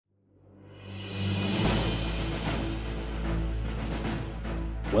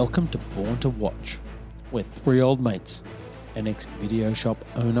Welcome to Born to Watch, where three old mates, an ex-video shop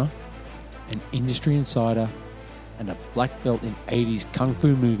owner, an industry insider, and a black belt in 80s kung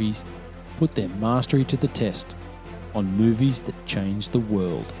fu movies put their mastery to the test on movies that changed the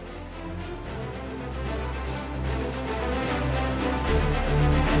world.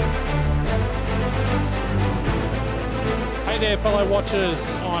 Hey there, fellow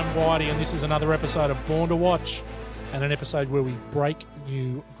watchers. I'm Whitey, and this is another episode of Born to Watch, and an episode where we break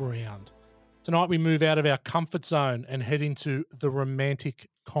new ground. Tonight we move out of our comfort zone and head into the romantic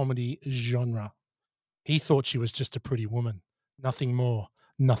comedy genre. He thought she was just a pretty woman. Nothing more,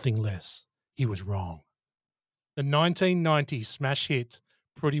 nothing less. He was wrong. The 1990s smash hit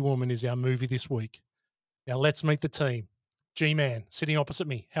Pretty Woman is our movie this week. Now let's meet the team. G-Man, sitting opposite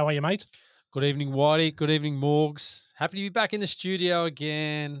me. How are you, mate? Good evening, Whitey. Good evening, Morgs. Happy to be back in the studio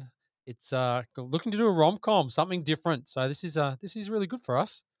again. It's looking to do a rom-com, something different. So this is really good for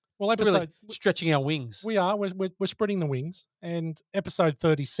us. Well, Really stretching our wings. We are. We're spreading the wings. And episode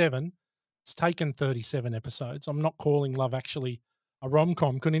 37, it's taken 37 episodes. I'm not calling Love Actually a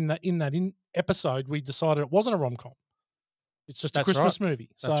rom-com, because in that episode, we decided it wasn't a rom-com. It's just a Christmas movie.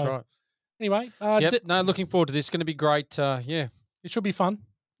 That's right. Anyway. Looking forward to this. It's going to be great. It should be fun.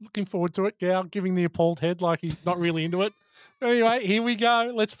 Looking forward to it. Gal giving the appalled head like he's not really into it. Anyway, here we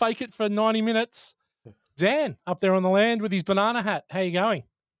go. Let's fake it for 90 minutes. Dan, up there on the land with his banana hat. How you going?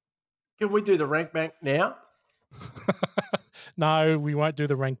 Can we do the rank bank now? No, we won't do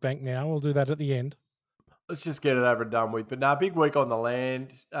the rank bank now. We'll do that at the end. Let's just get it over and done with. But no, big week on the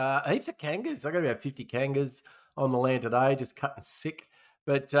land. Heaps of kangas. I got about 50 kangas on the land today, just cutting sick.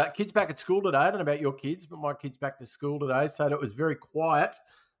 But kids back at school today. I don't know about your kids, but my kids back to school today. So it was very quiet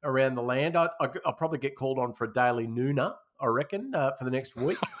around the land. I'll probably get called on for a daily nooner, I reckon, for the next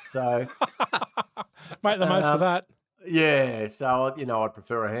week. So make the most of that. Yeah, so I'd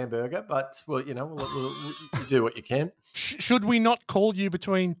prefer a hamburger, but we'll do what you can. Should we not call you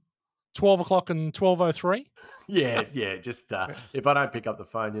between 12 o'clock and 12:03? Yeah. Just if I don't pick up the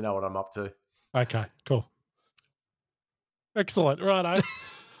phone, you know what I'm up to. Okay, cool. Excellent. Righto.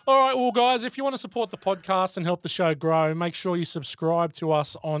 All right, well, guys, if you want to support the podcast and help the show grow, make sure you subscribe to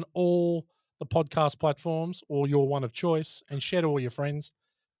us on all the podcast platforms or your one of choice, and share to all your friends.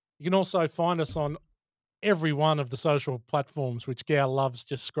 You can also find us on every one of the social platforms, which Gal loves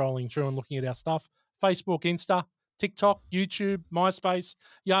just scrolling through and looking at our stuff. Facebook, Insta, TikTok, YouTube, MySpace,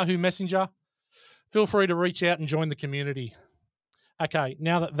 Yahoo Messenger. Feel free to reach out and join the community. Okay,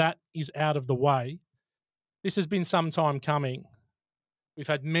 now that is out of the way, this has been some time coming. We've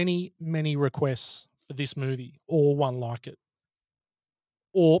had many, many requests for this movie, or one like it.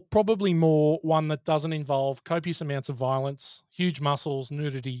 Or probably more, one that doesn't involve copious amounts of violence, huge muscles,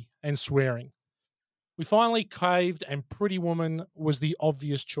 nudity, and swearing. We finally caved, and Pretty Woman was the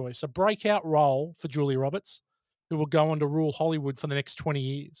obvious choice, a breakout role for Julia Roberts, who will go on to rule Hollywood for the next 20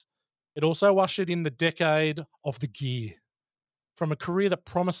 years. It also ushered in the decade of the gear. From a career that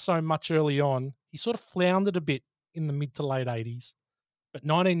promised so much early on, he sort of floundered a bit in the mid to late 80s. But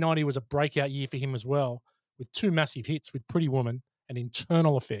 1990 was a breakout year for him as well, with two massive hits with Pretty Woman and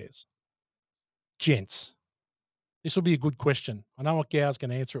Internal Affairs. Gents, this will be a good question. I know what Gow's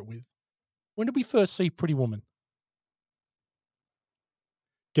going to answer it with. When did we first see Pretty Woman?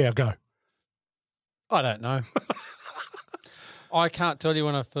 Gow, go. I don't know. I can't tell you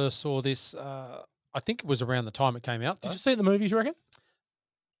when I first saw this. I think it was around the time it came out. Did you see it at the movies, you reckon?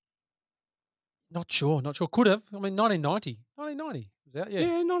 Not sure. Could have. I mean, 1990 was out. Yeah,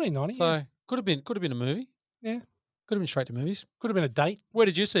 1990. So could have been a movie. Yeah. Could have been straight to movies. Could have been a date. Where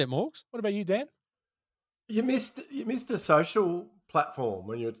did you see it, Morgs? What about you, Dan? You missed a social platform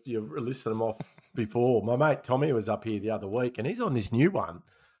when you listed them off before. My mate Tommy was up here the other week, and he's on this new one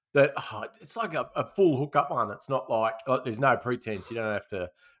that it's like a full hookup one. It's not like there's no pretense. You don't have to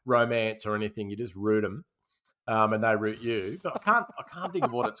romance or anything. You just root them, and they root you. But I can't think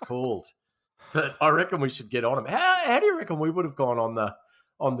of what it's called. But I reckon we should get on them. How do you reckon we would have gone on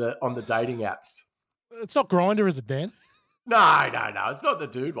the dating apps? It's not Grindr, is it, Dan? No. It's not the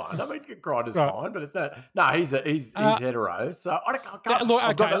dude one. I mean, Grinder's fine, but it's not. No, he's hetero. So I can't. Look,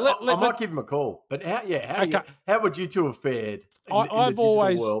 I might give him a call. But how would you two have fared in the digital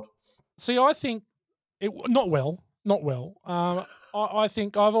world? See, I think not well. I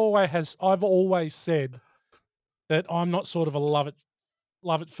think I've always said that I'm not sort of a love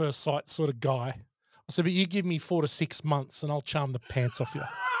at first sight sort of guy. I said, but you give me 4 to 6 months and I'll charm the pants off you.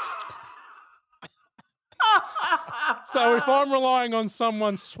 So if I'm relying on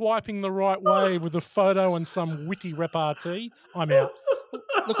someone swiping the right way with a photo and some witty repartee, I'm out.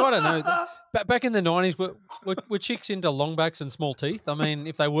 Look, I don't know. Back in the 90s, were chicks into longbacks and small teeth? I mean,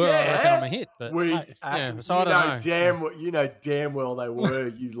 if they were, I Yeah. reckon I'm a hit. But We, yeah, you so I don't know. You know damn well they were,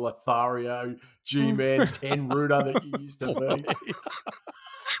 you Lothario, G-Man, 10 Rooter that you used to be.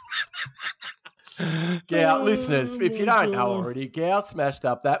 Gow, listeners, if you don't know already, Gow smashed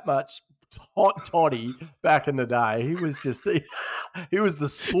up that much hot toddy back in the day. He was just he was the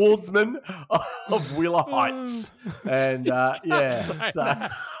swordsman of Willa Heights, and Gow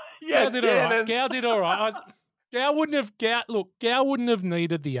did all right. Gow did all right. Gow wouldn't have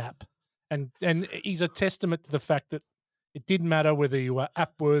needed the app, and he's a testament to the fact that it didn't matter whether you were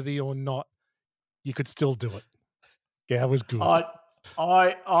app worthy or not. You could still do it. Gow was good.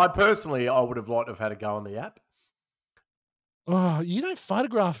 I personally, I would have liked to have had a go on the app. Oh, you don't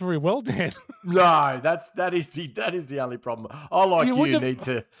photograph very well, Dan. No, that is the only problem.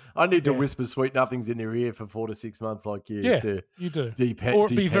 I need to whisper sweet nothings in your ear for 4 to 6 months, like you. Yeah, to you do. Or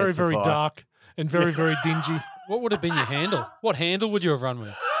be very, very dark and very, very dingy. What would have been your handle? What handle would you have run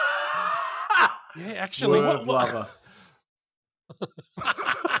with? Yeah, actually, Swerve lover.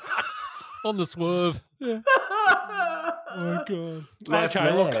 On the swerve. Yeah. Oh God. Look,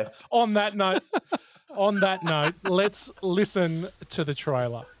 on that note, let's listen to the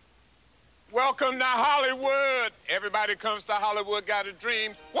trailer. Welcome to Hollywood. Everybody comes to Hollywood, got a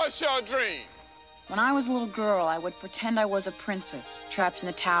dream. What's your dream? When I was a little girl, I would pretend I was a princess trapped in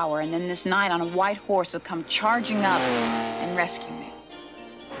the tower, and then this knight on a white horse would come charging up and rescue me.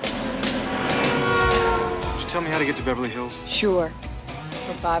 Could you tell me how to get to Beverly Hills? Sure.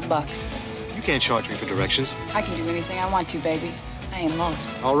 For $5. You can't charge me for directions. I can do anything I want to, baby. I am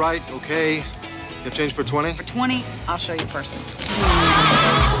Lois. All right, okay. You have change for 20? For 20, I'll show you personally.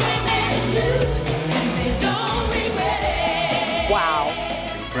 Wow.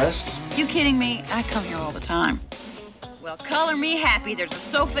 Impressed? You kidding me? I come here all the time. Well, color me happy. There's a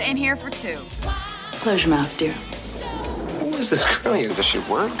sofa in here for 2. Close your mouth, dear. Who is this girl? Does she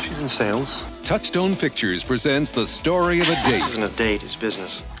work? She's in sales. Touchstone Pictures presents the story of a date. This isn't a date, it's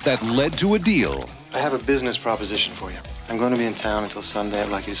business. That led to a deal. I have a business proposition for you. I'm going to be in town until Sunday. I'd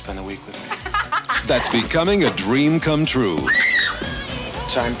like you to spend the week with me. That's becoming a dream come true.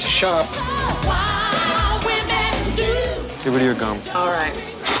 Time to shop. Get rid of your gum. All right.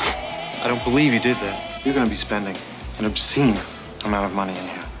 I don't believe you did that. You're going to be spending an obscene amount of money in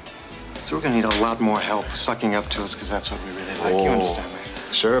here. So we're going to need a lot more help sucking up to us because that's what we really like. You understand me?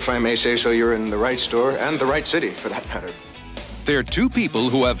 Sir, if I may say so, you're in the right store and the right city, for that matter. They're two people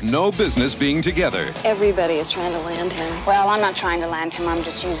who have no business being together. Everybody is trying to land him. Well, I'm not trying to land him. I'm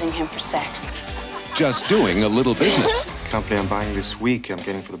just using him for sex. Just doing a little business. The company I'm buying this week, I'm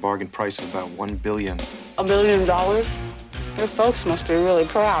getting for the bargain price of about $1 billion. $1 billion? Your folks must be really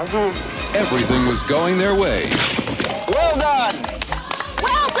proud, huh? Everything was going their way. Well done!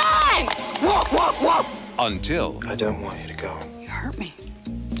 Well done! Whoop, whoop, whoop! Until... I don't want you to go. You hurt me.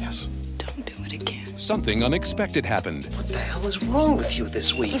 Yes. Don't do it again. something unexpected happened. What the hell is wrong with you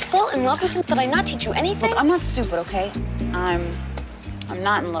this week? You fell in love with him? Did I not teach you anything? Look, I'm not stupid, okay? I'm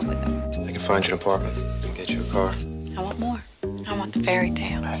not in love with him. I can find you an apartment and get you a car. I want more. I want the fairy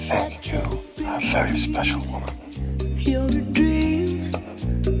tale. I think you are a very special woman. You're a dream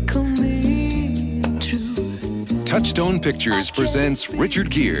coming true. Touchstone Pictures presents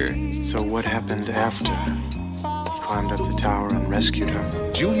Richard Gere. So what happened after? He climbed up the tower and rescued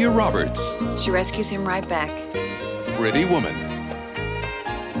her. Julia Roberts. She rescues him right back. Pretty Woman.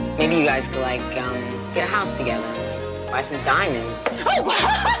 Maybe you guys could, get a house together. Buy some diamonds.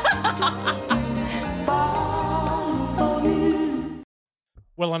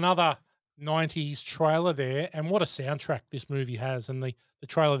 Well, another 90s trailer there, and what a soundtrack this movie has, and the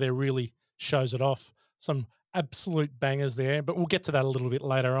trailer there really shows it off. Some absolute bangers there, but we'll get to that a little bit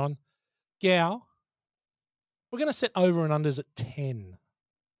later on. Gow, we're going to set over and unders at 10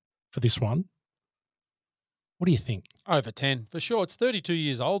 for this one. What do you think? Over 10, for sure. It's 32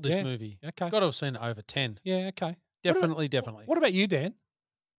 years old, this Yeah. movie. Okay. Got to have seen it over 10. Yeah, okay. Definitely. What about you, Dan?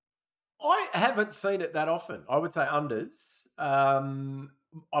 I haven't seen it that often. I would say unders.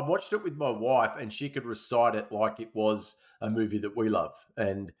 I watched it with my wife, and she could recite it like it was a movie that we love,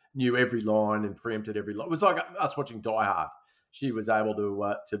 and knew every line and preempted every line. It was like us watching Die Hard. She was able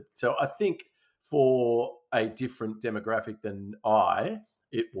to. So I think for a different demographic than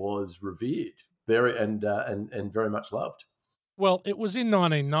it was revered, very and very much loved. Well, it was in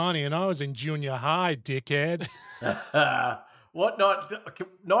 1990, and I was in junior high, dickhead. What not?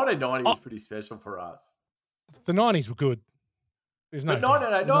 1990 was pretty special for us. The 90s were good. There's no. But no.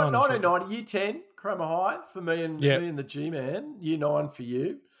 90s 1990, year 10, Cromer High for me and me and the G-Man. Year 9 for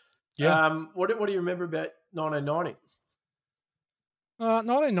you. Yeah. What do you remember about 1990?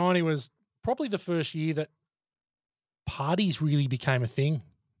 1990 was probably the first year that parties really became a thing.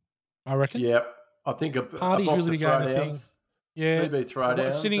 I reckon. Yeah, I think a Parties box really of became a thing. throwdowns. Yeah, Maybe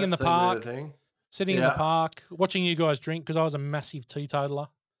throwdowns. sitting in the that seemed to be park, thing. sitting in Yeah. the park, watching you guys drink because I was a massive teetotaler.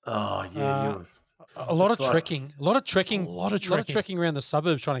 Oh yeah, A lot of it's like- trekking. A lot of trekking around the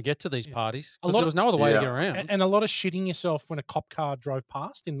suburbs trying to get to these parties. A Because lot there was no other way to get around. and a lot of shitting yourself when a cop car drove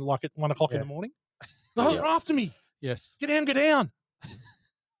past in like at 1 o'clock in the morning. No, Yeah. they're after me. Yes. Get down, get down.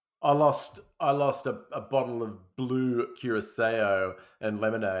 I lost a bottle of blue Curacao and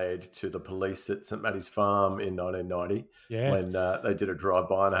lemonade to the police at St Matty's Farm in 1990. Yeah. when they did a drive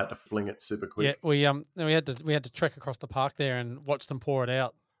by and I had to fling it super quick. Yeah, we had to trek across the park there and watch them pour it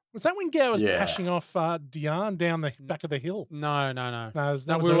out. Was that when Gow was Yeah. pashing off Diane down the back of the hill? No. No, that was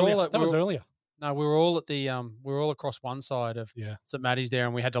we were earlier. all at- That we was were- earlier. No, we were all at the we were all across one side of St Matty's there,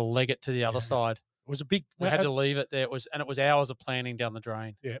 and we had to leg it to the other side. It was a big. We had to leave it there. It was hours of planning down the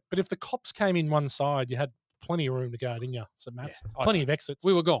drain. Yeah, but if the cops came in one side, you had plenty of room to go, didn't you? So Matt's I plenty know. of exits.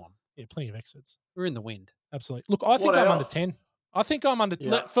 We were gone. Yeah, plenty of exits. We were in the wind. Absolutely. Look, I think What I'm under else? 10. I think I'm under.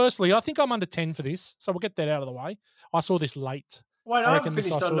 Yeah. Firstly, I think I'm under 10 for this, so we'll get that out of the way. I saw this late. Wait, I I reckon haven't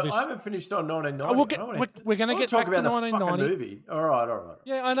finished saw on. this- I haven't finished on 1990. Oh, we're going to I wanna get talk back about to the fucking 1990. movie. All right.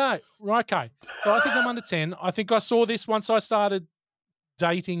 Yeah, I know. Right, okay. So I think I'm under 10. I think I saw this once I started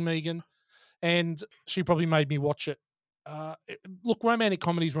dating Megan, and she probably made me watch it. Look, romantic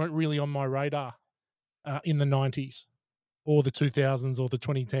comedies weren't really on my radar in the 90s or the 2000s or the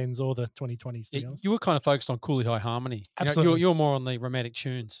 2010s or the 2020s, to be honest. You were kind of focused on Cooley High Harmony. You know, Absolutely. you're more on the romantic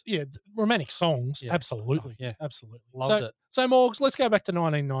tunes. Yeah, romantic songs. Yeah. Absolutely. Yeah. Absolutely. Loved it. So, Morgs, let's go back to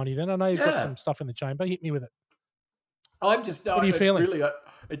 1990 then. I know you've got Yeah. some stuff in the chamber. Hit me with it. I'm just. What are you feeling? Really,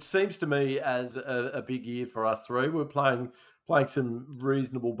 it seems to me as a big year for us three. We were playing some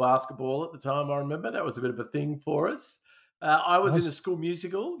reasonable basketball at the time. I remember that was a bit of a thing for us. I was in a school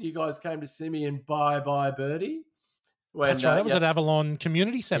musical. You guys came to see me in Bye Bye Birdie. That's right. That was at Avalon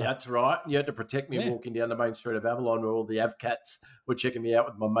Community Centre. Yeah, that's right. You had to protect me walking down the main street of Avalon where all the AVCATs were checking me out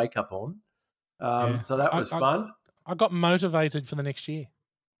with my makeup on. So that was fun. I got motivated for the next year.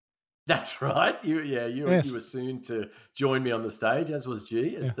 That's right. You were soon to join me on the stage, as was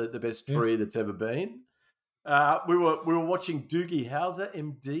G, as the best tree that's ever been. We were watching Doogie Howser,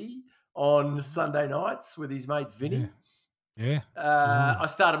 MD, on Sunday nights with his mate Vinny. Yeah. I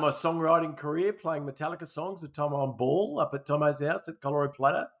started my songwriting career playing Metallica songs with Tom on Ball up at Tomo's house at Colorado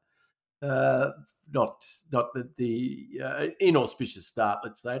Platter. Not the inauspicious start,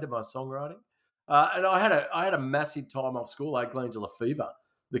 let's say, to my songwriting. And I had a massive time off school. I had glandular fever,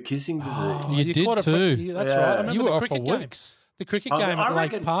 the kissing disease. Oh, you did caught too. Yeah, that's right. I remember You were the off for cricket game. weeks. The cricket game at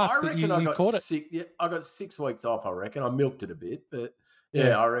Lake Park. I that reckon you I got caught it. sick. Yeah, I got 6 weeks off. I reckon I milked it a bit, but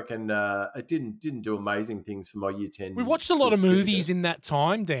yeah, I reckon it didn't do amazing things for my year 10. We watched a lot of movies in that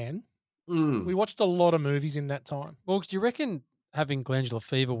time, Dan. Mm. We watched a lot of movies in that time. Morgs, do you reckon having glandular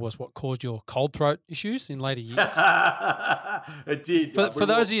fever was what caused your cold throat issues in later years? It did. For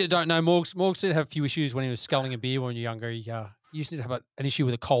those of you that don't know, Morgs did have a few issues when he was sculling a beer when you were younger. He used to have an issue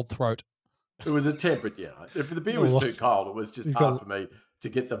with a cold throat. It was a temperate, if the beer was too cold, it was just hard for me to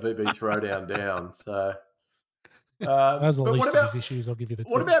get the VB throwdown down. So Those are the but least what of about- his issues. I'll give you the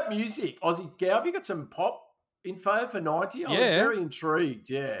What tip. about music? Aussie Gow, have you got some pop info for 90? I was Yeah. very intrigued,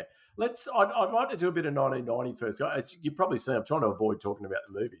 yeah. I'd like to do a bit of 1990 first. You probably see I'm trying to avoid talking about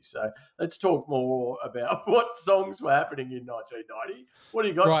the movie. So let's talk more about what songs were happening in 1990. What do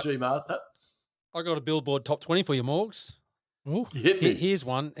you got, Right. G-Master? I got a Billboard Top 20 for you, Morgs. Ooh. Hit me. Here's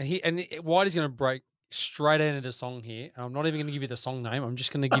one. And Whitey's going to break straight into the song here. And I'm not even going to give you the song name. I'm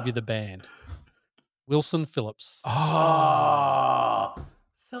just going to give you the band. Wilson Phillips. Oh,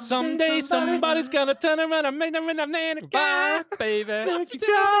 Someday somebody's gonna turn around and make them in a man Bye, baby. If you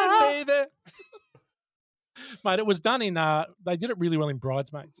Go, baby. Mate, it was done in. They did it really well in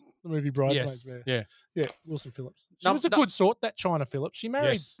Bridesmaids, the movie Bridesmaids. Yes. Yeah. Wilson Phillips. She No, was a no. good sort. That China Phillips. She married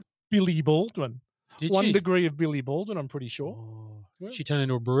Yes. Billy Baldwin. Did One she? degree of Billy Baldwin, I'm pretty sure. Oh. She turned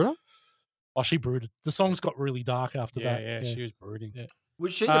into a brooder? Oh, she brooded. The songs got really dark after that. Yeah, she was brooding. Yeah.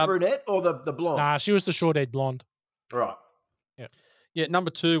 Was she the brunette or the blonde? Nah, she was the short-haired blonde. Right. Yeah,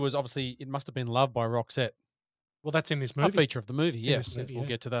 number 2 was obviously It Must Have Been Love by Roxette. Well, that's in this A movie. feature of the movie, It's in yes. this movie, We'll yeah.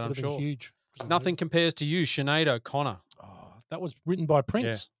 get to that, I'm Would have been sure. huge. Nothing Compares to You, Sinead O'Connor. Oh, that was written by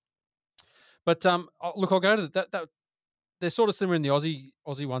Prince. But look, I'll go to that. They're sort of similar in the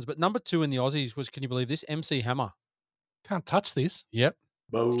Aussie ones, but number 2 in the Aussies was, can you believe this? MC Hammer. Can't touch this. Yep.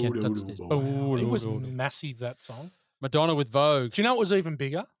 Can't touch this. It was massive, that song. Madonna with Vogue. Do you know what was even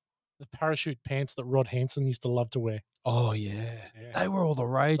bigger? The parachute pants that Rod Hansen used to love to wear. Oh, yeah. They were all the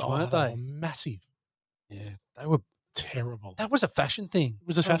rage, weren't were they? massive. Yeah, they were terrible. That was a fashion thing. It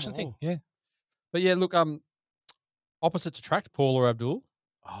was a fashion thing. Yeah. But yeah, look, opposites attract, Paul or Abdul.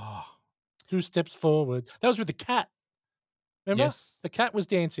 Oh, 2 steps forward. That was with the cat. Remember? Yes. The cat was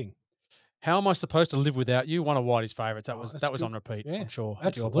dancing. How Am I Supposed to Live Without You? One of Whitey's favourites. That was that's on good. repeat, Yeah, I'm sure.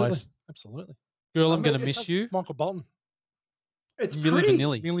 At your absolutely. place. Absolutely. Girl, I'm mean, Gonna it's Miss like You. Michael Bolton. It's Milli pretty.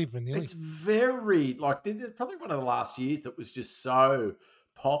 Vanilli. Milli Vanilli. It's very like probably one of the last years that was just so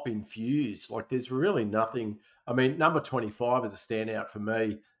pop infused. Like there's really nothing. I mean, number 25 is a standout for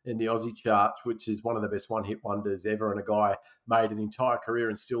me in the Aussie charts, which is one of the best one-hit wonders ever, and a guy made an entire career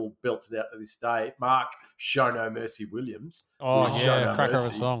and still belts it out to this day. Mark Show No Mercy Williams. Oh, with Show yeah, No cracker of a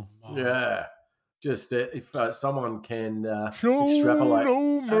Mercy. song. Yeah. Just if someone can Show extrapolate,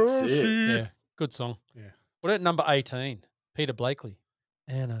 no that's mercy. it. Yeah, good song. Yeah. What at number 18? Peter Blakely.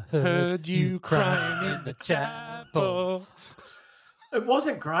 And I Heard you crying in the chapel. It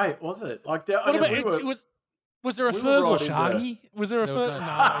wasn't great, was it? Like that. What about was there a we were Fergal right into- Sharky? Was there a There was Fergal? no-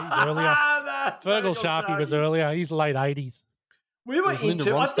 No, he's earlier. Fergal Sharky was earlier. He's late 80s. We were It was Linda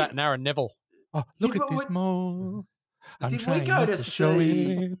into. I Ronstadt think, and Aaron Neville. Oh, look Yeah, at but this mole. I'm did we trying go not to to show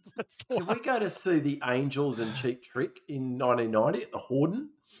see- it. did we go to see the Angels and Cheap Trick in 1990 at the Horden?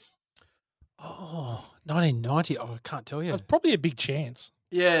 Oh, 1990. Oh, I can't tell you. That's probably a big chance.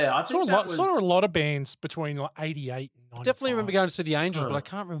 Yeah, I Saw think a that lot, was. saw a lot of bands between like 88 and 95. I definitely remember going to see the Angels, but Huh. I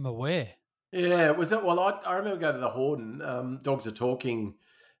can't remember where. Yeah, was it? Well, I remember going to the Horden. Dogs Are Talking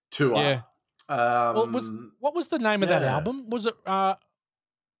tour. Yeah. Well, what was the name of that yeah. album? Was it?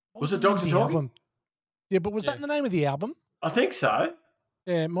 Was it the name Dogs of Are the Talking? album? Yeah, but was Yeah. that the name of the album? I think so.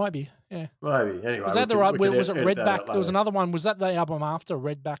 Yeah, it might be. Yeah. Maybe. Anyway, Was that the we right? can Was it edit that Redback? out There was later. another one. Was that the album after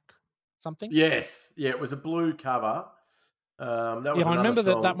Redback something? Yes, yeah, it was a blue cover. That was I another remember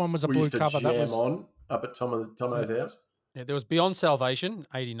song that one was a we blue used to cover. That jam was on up at Tomo's house. Yeah, there was Beyond Salvation,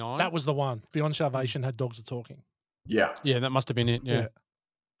 89. that was the one. Beyond Salvation had Dogs Are Talking. Yeah, Yeah, that must have been it. Yeah.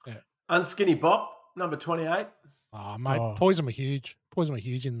 Unskinny Bop, number 28. Oh, mate, Oh. Poison were huge. Poison were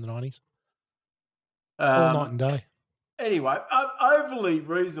huge in the 90s. All night and day. Anyway, overly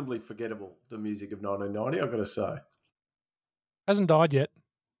reasonably forgettable, the music of 1990, I've got to say. Hasn't died yet.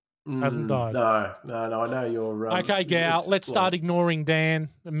 Hasn't died. No, I know you're... Okay, Gal, it's let's start like- ignoring Dan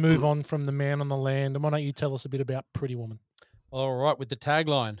and move on from the man on the land. And why don't you tell us a bit about Pretty Woman? All right, with the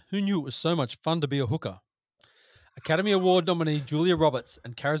tagline, who knew it was so much fun to be a hooker? Academy Award nominee Julia Roberts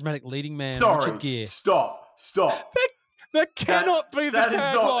and charismatic leading man Richard Gere. Stop. That cannot be the That is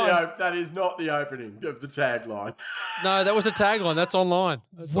tagline. that is not the opening of the tagline. No, that was a tagline. That's online.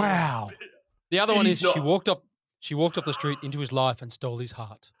 Wow. The other one He's is not- she walked off the street into his life and stole his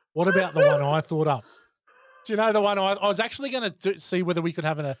heart. What about the one I thought up? Do you know the one I was actually going to see whether we could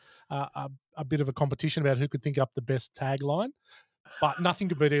have a bit of a competition about who could think up the best tagline, but nothing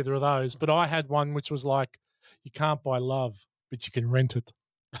could beat either of those. But I had one which was like, "You can't buy love, but you can rent it."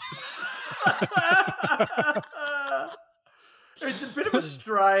 It's a bit of a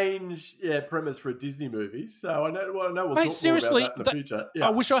strange premise for a Disney movie. So I know we'll Mate, talk seriously, more about that in the future. Yeah. I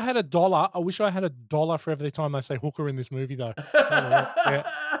wish I had $1. I wish I had $1 for every time they say hooker in this movie, though. So, yeah.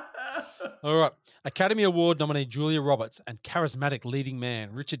 All right. Academy Award nominee Julia Roberts and charismatic leading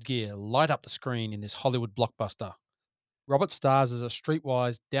man Richard Gere light up the screen in this Hollywood blockbuster. Roberts stars as a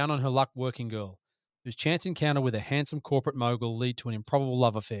streetwise, down-on-her-luck working girl whose chance encounter with a handsome corporate mogul lead to an improbable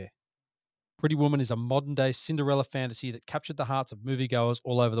love affair. Pretty Woman is a modern-day Cinderella fantasy that captured the hearts of moviegoers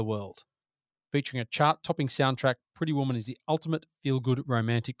all over the world. Featuring a chart-topping soundtrack, Pretty Woman is the ultimate feel-good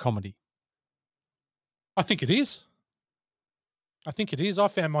romantic comedy. I think it is. I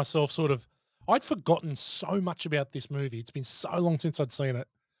found myself I'd forgotten so much about this movie. It's been so long since I'd seen it.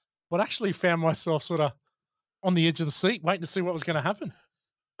 But I actually found myself sort of on the edge of the seat, waiting to see what was going to happen.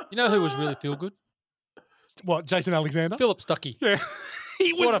 You know who was really feel-good? What, Jason Alexander? Philip Stuckey. Yeah.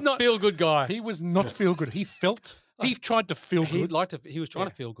 He was What a not feel-good guy. He was not feel good. He tried to feel He good. was trying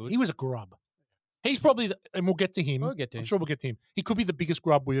to feel good. He was a grub. He's probably, and we'll get to him. We'll get to I'm him. sure we'll get to him. He could be the biggest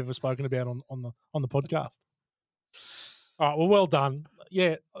grub we've ever spoken about on the podcast. All right, well done.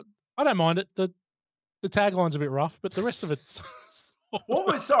 Yeah, I don't mind it. The tagline's a bit rough, but the rest of it's.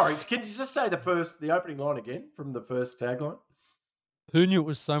 Sorry, can you just say the opening line again from the first tagline? Who knew it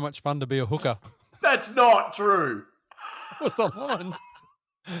was so much fun to be a hooker? That's not true. What's online?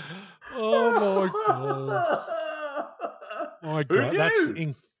 Oh my god! My Who god,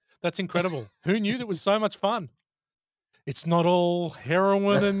 knew? that's incredible. Who knew that was so much fun? It's not all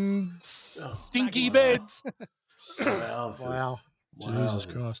heroin and stinky beds. Wowzers. Wow. Jesus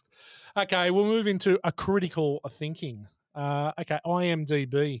Wowzers. Christ. Okay, we'll move into a critical thinking. Okay,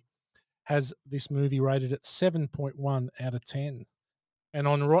 IMDb has this movie rated at 7.1 out of 10. And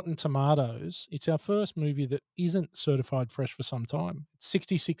on Rotten Tomatoes, it's our first movie that isn't certified fresh for some time. It's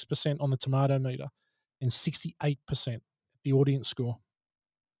 66% on the tomato meter and 68% the audience score.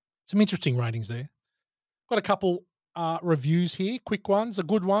 Some interesting ratings there. Got a couple reviews here, quick ones. A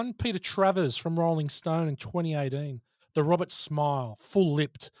good one, Peter Travers from Rolling Stone in 2018. The Robert smile,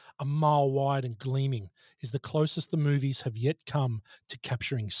 full-lipped, a mile wide and gleaming, is the closest the movies have yet come to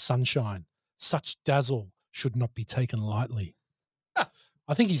capturing sunshine. Such dazzle should not be taken lightly.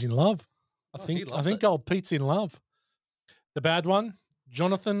 I think he's in love. I think old Pete's in love. The bad one,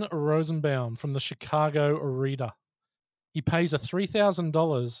 Jonathan Rosenbaum from the Chicago Reader. He pays a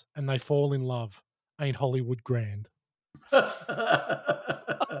 $3,000 and they fall in love. Ain't Hollywood grand?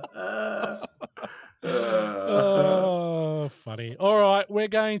 Oh, funny. All right, we're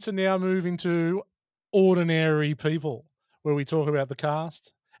going to now move into Ordinary People, where we talk about the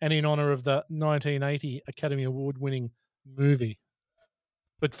cast and in honor of the 1980 Academy Award winning movie.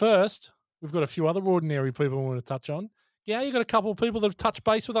 But first, we've got a few other ordinary people we want to touch on. Yeah, you got a couple of people that have touched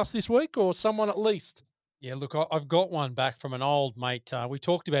base with us this week, or someone at least? Yeah, look, I've got one back from an old mate. We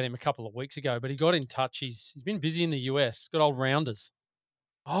talked about him a couple of weeks ago, but he got in touch. He's been busy in the US. Got old Rounders.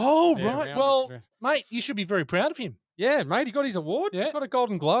 Oh, Yeah, right. Rounders. Well, mate, you should be very proud of him. Yeah, mate, he got his award. Yeah. He got a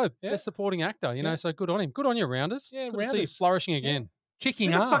Golden Globe. Yeah. Best supporting actor, you know, Yeah. so good on him. Good on you, Rounders. Yeah, good to see you Rounders. flourishing again.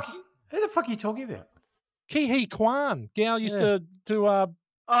 Kicking Who the ass. fuck are you talking about? Ki-hee Kwan. Gal used Yeah. to compete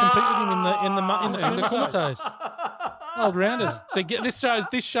with him in the In the Kumatos. Old Rounders. So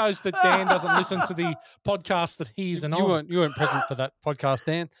this shows that Dan doesn't listen to the podcast that he's an You on. weren't present for that podcast,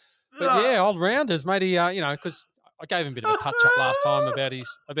 Dan. But yeah, old Rounders, mate. He, because I gave him a bit of a touch up last time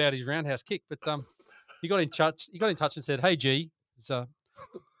about his roundhouse kick, but he got in touch. He got in touch and said, "Hey, G,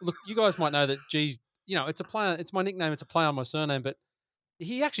 look, you guys might know that G's, it's a play. It's my nickname. It's a play on my surname, but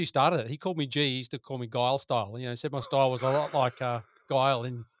he actually started it. He called me G. He used to call me Guile style. He said my style was a lot like Guile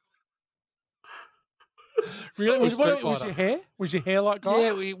in." Really? Was Street your Fighter. hair? Was your hair like Yeah,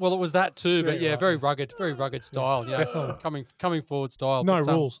 Guile? it was that too, but Yeah, yeah, right. very rugged style. Yeah, definitely. coming forward style. No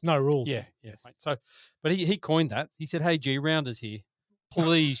but, rules. No rules. Yeah, mate. So, but he coined that. He said, "Hey, G, Rounders here.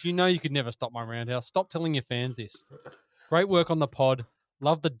 Please, you could never stop my roundhouse. Stop telling your fans this. Great work on the pod.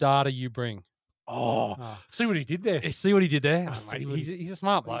 Love the data you bring." Oh, see what he did there. See what he did there? I Oh, see mate, what he's a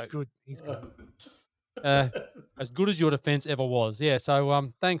smart bloke. He's good. He's good. As good as your defense ever was. Yeah.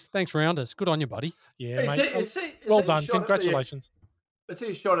 So, thanks, Rounders. Good on you, buddy. Yeah, Is mate. it- Well is it done. shot at the- Congratulations. Is he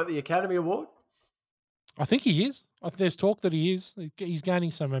a shot at the Academy Award? I think he is. There's talk that he is. He's gaining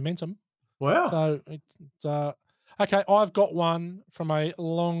some momentum. Wow. So it's okay. I've got one from a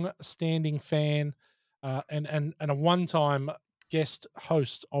long-standing fan and a one-time guest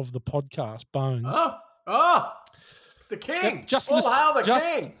host of the podcast, Bones. The king. Yep, just All listen- hail the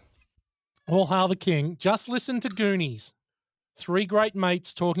just- king. All hail the king. Just listen to Goonies. Three great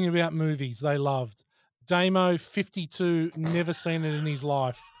mates talking about movies they loved. Damo, 52, never seen it in his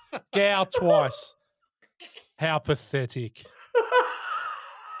life. Gow twice. How pathetic.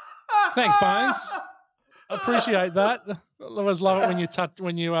 Thanks, Bones. Appreciate that. I always love it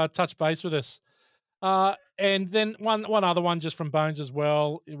when you touch base with us. And then one other one just from Bones as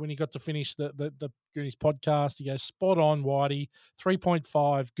well. When he got to finish the Goonies podcast, he goes, "Spot on, Whitey.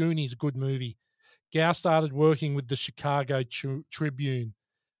 3.5. Goonies, good movie. Gow started working with the Chicago Tribune.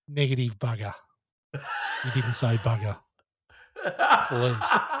 Negative bugger." He didn't say bugger. Please.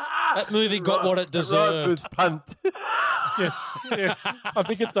 That movie got what it deserved. Punt. Yes, I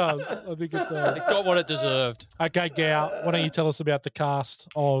think it does. It got what it deserved. Okay, Gow, why don't you tell us about the cast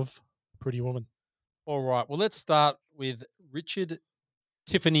of Pretty Woman? All right. Well, let's start with Richard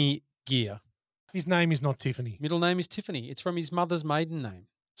Tiffany Gere. His name is not Tiffany. Middle name is Tiffany. It's from his mother's maiden name.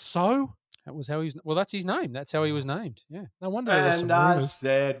 So? That was how well, that's his name. That's how he was named. Yeah. No wonder there were some And I rumors.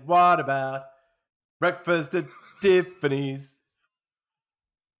 said, what about breakfast at Tiffany's?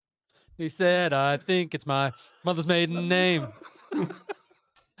 He said, "I think it's my mother's maiden name."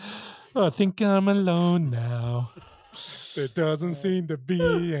 I think I'm alone now. There doesn't seem to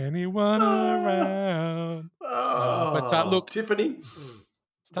be anyone around. But look, Tiffany.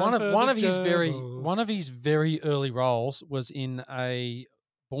 time for one the of his gerbils. very early roles was in a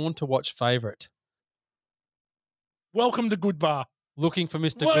Born to Watch favorite, Welcome to Good Bar. Looking for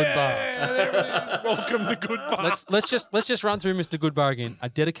Mr. Well, Goodbar. there it is. Welcome to Good Bar. Let's just run through Mr. Goodbar again. A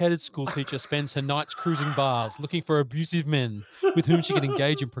dedicated school teacher spends her nights cruising bars looking for abusive men with whom she can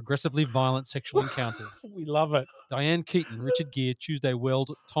engage in progressively violent sexual encounters. We love it. Diane Keaton, Richard Gere, Tuesday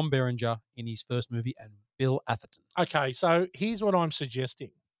Weld, Tom Berenger in his first movie, and Bill Atherton. Okay, so here's what I'm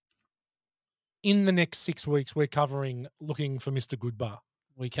suggesting. In the next 6 weeks, we're covering Looking for Mr. Goodbar.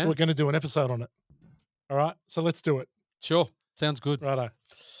 We can. We're going to do an episode on it. All right, so let's do it. Sure. Sounds good. Righto.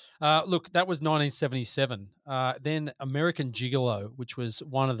 Look, that was 1977. Then American Gigolo, which was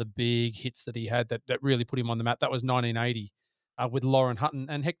one of the big hits that he had that really put him on the map. That was 1980 with Lauren Hutton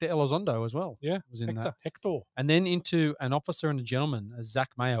and Hector Elizondo as well. Yeah, was in Hector. And then into An Officer and a Gentleman, Zach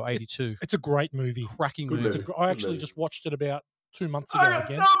Mayo, 82. It's a great movie. Cracking Good movie. movie. I actually just watched it about 2 months ago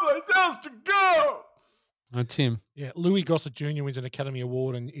again. Someplace else to go. Tim. Yeah, Louis Gossett Jr. wins an Academy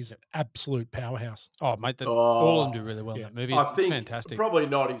Award and is an absolute powerhouse. Oh, mate, all of them do really well in that movie. I It's think fantastic. probably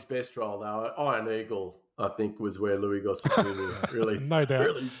not his best role though. Iron Eagle, I think, was where Louis Gossett Jr. really, No doubt.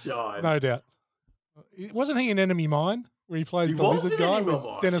 really shined. No doubt. Wasn't he in Enemy Mine where he plays He the was lizard in guy Enemy with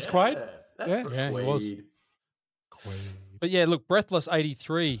Mine, Dennis yeah. Quaid? That's Yeah? right, Yeah, he was. Quaid. But yeah, look, Breathless,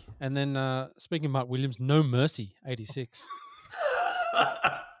 83. And then speaking of Mark Williams, No Mercy, 86.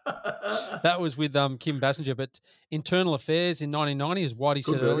 That was with Kim Basinger. But Internal Affairs in 1990, as Whitey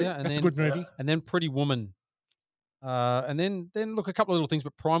said movie. earlier. And That's then, a good movie. And then Pretty Woman. And then look, a couple of little things,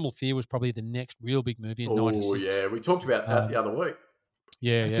 but Primal Fear was probably the next real big movie in Oh 96. yeah, we talked about that the other week.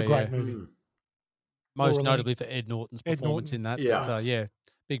 Yeah, It's a great movie. Mm. Most Laura notably for Ed Norton's Ed performance Norton. in that. Yeah. But, yeah,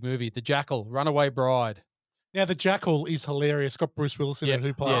 big movie. The Jackal, Runaway Bride. Now, the Jackal is hilarious. Got Bruce Willis in Yeah, it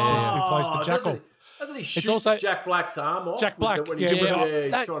who plays, yeah. who plays the Oh, Jackal. Doesn't he shoot also- Jack Black's arm off? Jack Black, when yeah, he's yeah.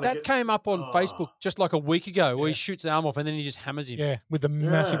 he's That, trying to that get- came up on Oh. Facebook just like a week ago where he Yeah. shoots the arm off and then he just hammers him. Yeah, with the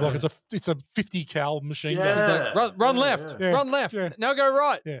massive, Yeah. like it's a 50 cal machine Yeah. gun. He's like, run Yeah, left, yeah. run left. Yeah. Now go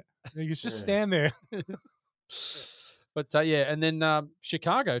right. Yeah, you just Yeah. stand there. But yeah, and then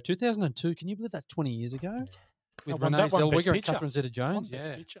Chicago, 2002. Can you believe that's 20 years ago? With That won Renee Best Zellweger and Picture. Catherine Zeta-Jones. Won Best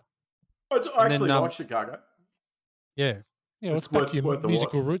Yeah, Picture. I actually then, like Chicago. yeah. Yeah, It's it's back worth- to your worth a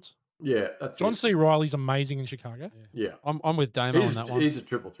musical watch. roots. Yeah, that's John it. C. Reilly's amazing in Chicago. Yeah, I'm with Damo he's, on that one. he's a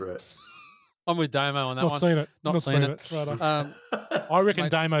triple threat. I'm with Damo on that Not one. seen it. Not seen it. Righto. I reckon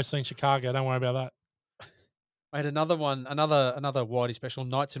Mate. Damo's seen Chicago. Don't worry about that. Made another one, another Whitey special,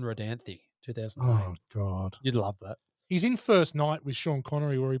 Nights in Rodanthe, 2009. Oh God, You'd love that. he's in First Night with Sean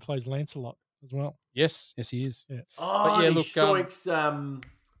Connery, where he plays Lancelot as well. Yes, he is. Yeah. Oh, yeah, he look, stoics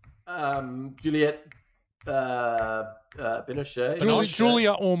Juliette Binoche.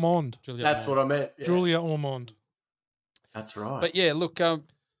 Julia Ormond. That's what I meant. Yeah. Julia Ormond. That's right. But yeah, look,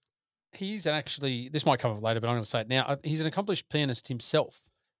 he's actually, this might come up later, but I'm going to say it now. He's an accomplished pianist himself.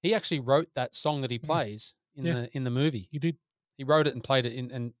 He actually wrote that song that he plays in the movie. He did. He wrote it and played it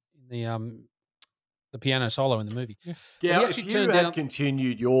in the piano solo in the movie. Yeah. Yeah, he if actually you turned had down-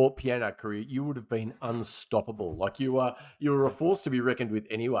 continued your piano career, you would have been unstoppable. Like you were a force to be reckoned with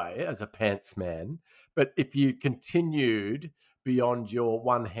anyway as a pants man. But if you continued beyond your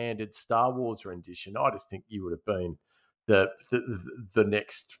one-handed Star Wars rendition, I just think you would have been the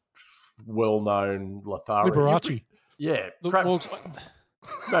next well-known Lothario. Liberace. Yeah, Look, Craig- well,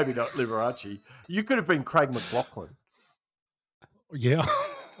 maybe not Liberace. You could have been Craig McLaughlin. Yeah.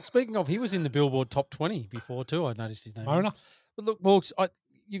 speaking of, he was in the Billboard Top 20 before too. I noticed his name. Mona. But look, Morgs,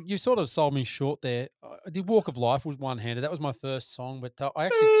 you sort of sold me short there. I did Walk of Life was one-handed. That was my first song, but I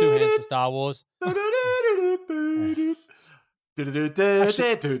actually had two hands for Star Wars.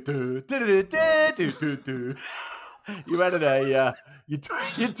 You added a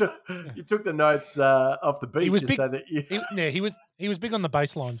you took the notes off the beat. He was just big. so that you, He was big on the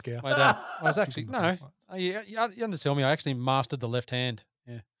bass lines, Gow. I was actually Big on the no. bass lines. You undersell me. I actually mastered the left hand.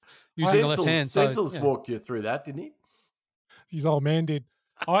 Yeah, using the left hand. So Stencils yeah. walked you through that, didn't he? His old man did.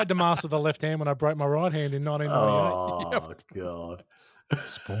 I had to master the left hand when I broke my right hand in 1998. Oh God!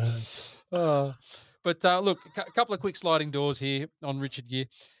 Spoiled. But look, a couple of quick sliding doors here on Richard Gere.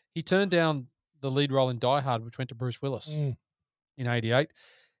 He turned down the lead role in Die Hard, which went to Bruce Willis in '88.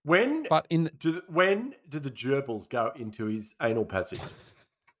 When But in when did the gerbils go into his anal passage?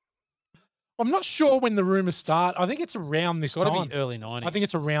 I'm not sure when the rumors start. I think it's around this got to time. be early '90s. I think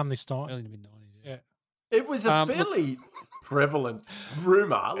it's around this time. early to mid '90s. Yeah. It was a Look- fairly prevalent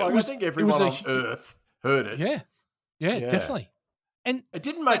rumor. Like was- I think it everyone was a on hu- Earth heard it. Yeah. Yeah, Yeah. definitely. And It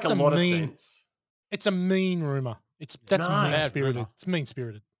didn't make That's a lot of mean- sense. it's a mean rumor. That's No. mean Bad spirited. rumour. It's mean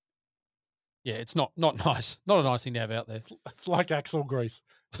spirited. Yeah, it's not nice. Not a nice thing to have out there. It's like Axel Grease.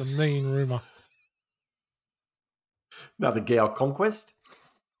 It's a mean rumor. Another Gale conquest.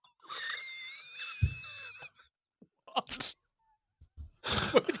 What?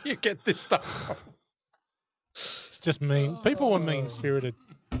 Where do you get this stuff from? It's just mean. People were mean spirited.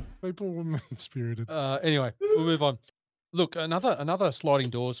 People were mean spirited. Anyway, we'll move on. Look, another sliding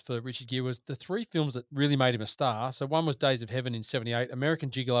doors for Richard Gere was the three films that really made him a star. So one was Days of Heaven in '78, American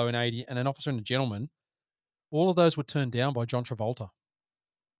Gigolo in '80, and An Officer and a Gentleman. All of those were turned down by John Travolta.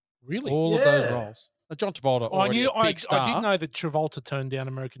 Really? All of those Yeah. roles. John Travolta, I already knew. a big star. I did know that Travolta turned down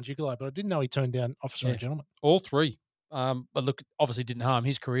American Gigolo, but I didn't know he turned down Officer and Yeah. Gentleman. All three. But look, obviously didn't harm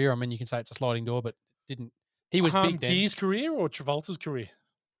his career. I mean, you can say it's a sliding door, but didn't. He was big then. Gear's career or Travolta's career?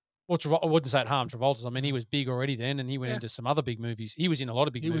 Well, I wouldn't say it harmed Travolta's. I mean, he was big already then, and he went into some other big movies. He was in a lot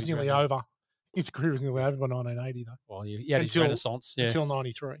of big movies. He was nearly over. His career was nearly over by 1980, though. Well, he had his renaissance. Yeah. Until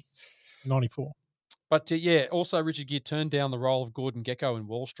 93, 94. But, also Richard Gere turned down the role of Gordon Gekko in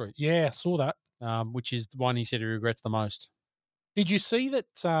Wall Street. Yeah, I saw that. Which is the one he said he regrets the most. Did you see that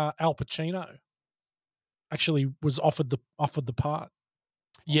Al Pacino actually was offered the part?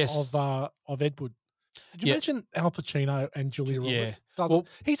 Yes. Of Ed Wood. Did you mention Al Pacino and Julia Roberts? Well,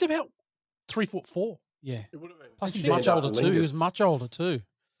 he's about 3'4". Yeah. It would have been. Plus he's much older too. He was much older too.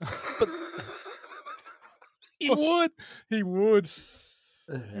 But He would.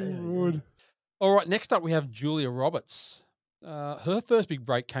 All right, next up we have Julia Roberts. Her first big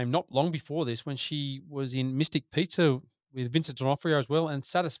break came not long before this when she was in Mystic Pizza with Vincent D'Onofrio as well, and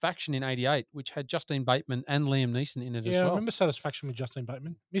Satisfaction in '88, which had Justine Bateman and Liam Neeson in it as well. Yeah, I remember Satisfaction with Justine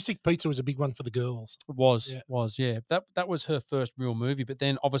Bateman. Mystic Pizza was a big one for the girls. It was. That was her first real movie, but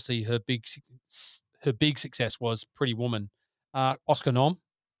then obviously her big success was Pretty Woman. Oscar nom.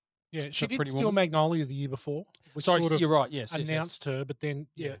 Yeah, she did Steel Magnolia the year before. Which Sorry, sort of you're right. Yes, announced her, but then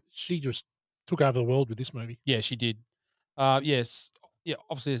she just took over the world with this movie. Yeah, she did. Yes,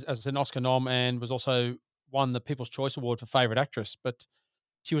 obviously as an Oscar nom, and was also won the People's Choice Award for Favorite Actress. But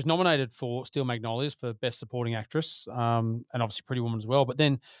she was nominated for Steel Magnolias for Best Supporting Actress, and obviously Pretty Woman as well. But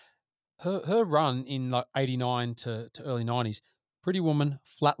then her run in like '89 to early '90s, Pretty Woman,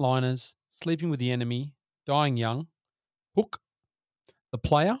 Flatliners, Sleeping with the Enemy, Dying Young, Hook, The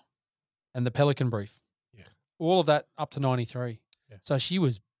Player, and The Pelican Brief. Yeah, all of that up to '93. Yeah. So she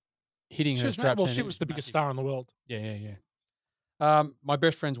was hitting her straps. Well, she was the biggest star in the world. Yeah. My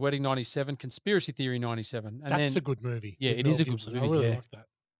Best Friend's Wedding '97, Conspiracy Theory '97. That's a good movie. Yeah, it is a good movie. I really like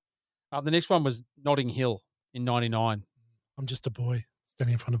that. The next one was Notting Hill in '99. I'm just a boy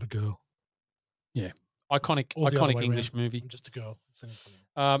standing in front of a girl. Yeah, iconic English movie. I'm just a girl.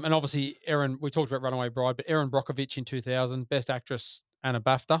 And obviously Erin. We talked about Runaway Bride, but Erin Brockovich in 2000, Best Actress, Anna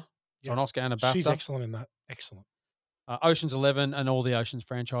BAFTA. So an Oscar and a BAFTA. She's excellent in that. Excellent. Ocean's 11 and all the Ocean's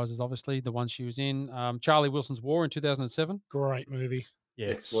franchises, obviously, the ones she was in. Charlie Wilson's War in 2007. Great movie. Yeah.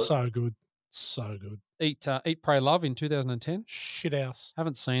 Excellent. So good. So good. Eat, Pray, Love in 2010. Shit house.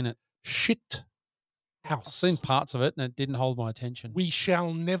 Haven't seen it. Shit house. I've seen parts of it and it didn't hold my attention. We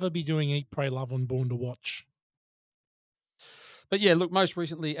shall never be doing Eat, Pray, Love on Born to Watch. But yeah, look, most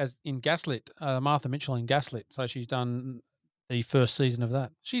recently as in Gaslit, Martha Mitchell in Gaslit. So she's done the first season of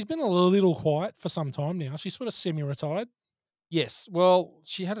that. She's been a little quiet for some time now. She's sort of semi-retired. Yes. Well,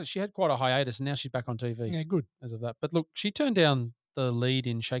 she had quite a hiatus and now she's back on TV. Yeah, good. As of that. But look, she turned down the lead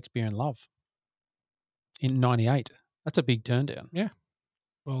in Shakespeare in Love in '98. That's a big turn down. Yeah.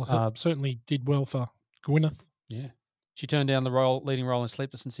 Well, certainly did well for Gwyneth. Yeah. She turned down the leading role in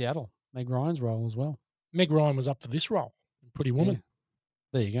Sleepless in Seattle. Meg Ryan's role as well. Meg Ryan was up for this role. Pretty Woman. Yeah.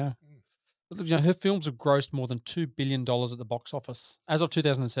 There you go. But look, her films have grossed more than $2 billion at the box office as of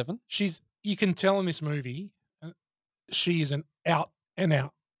 2007. You can tell in this movie, she is an out and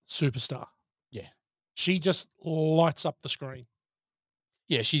out superstar. Yeah. She just lights up the screen.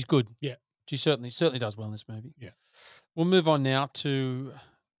 Yeah, she's good. Yeah. She certainly does well in this movie. Yeah. We'll move on now to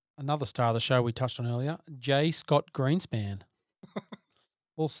another star of the show we touched on earlier, J. Scott Greenspan,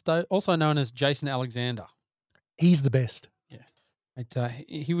 also known as Jason Alexander. He's the best. Yeah.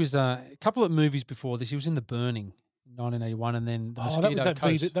 He was a couple of movies before this. He was in The Burning in 1981 and then The Mosquito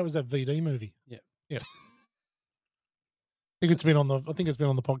Coast. That was that VD movie. Yeah. Yeah. I think it's been on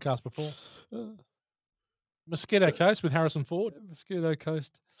the podcast before. Mosquito Coast with Harrison Ford. Mosquito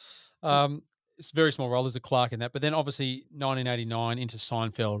Coast. It's a very small role as a clerk in that, but then obviously 1989 into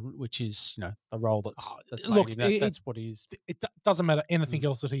Seinfeld, which is the role that's look. made him. That's what he is. It doesn't matter anything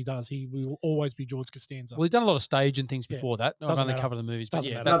else that he does. He will always be George Costanza. Well, he'd done a lot of stage and things before that. I've only covered the movies, but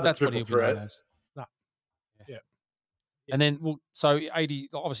that's what he'll be known as. No. Yeah. And then, so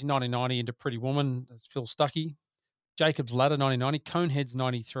 1990 into Pretty Woman, that's Phil Stuckey. Jacob's Ladder 1990, Coneheads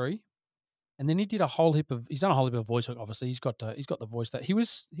 93. And then he's done a whole heap of voice work. Obviously, he's got the voice that he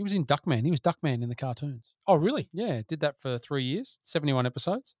was in Duckman. He was Duckman in the cartoons. Oh, really? Yeah, did that for 3 years, 71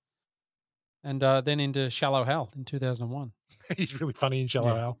 episodes, and then into Shallow Hal in 2001. He's really funny in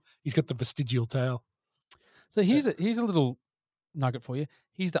Shallow Hal. He's got the vestigial tail. So here's a little nugget for you.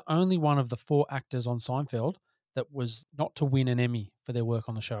 He's the only one of the 4 actors on Seinfeld that was not to win an Emmy for their work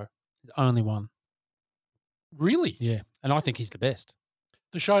on the show. He's the only one. Really? Yeah, and I think he's the best.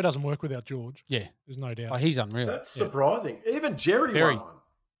 The show doesn't work without George. Yeah. There's no doubt. Oh, he's unreal. That's surprising. Even Jerry won one.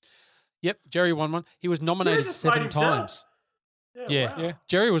 Yep, Jerry won one. He was nominated 7 times. Yeah.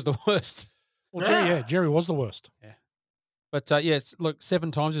 Jerry was the worst. Well, Jerry was the worst. Yeah. But yes, look,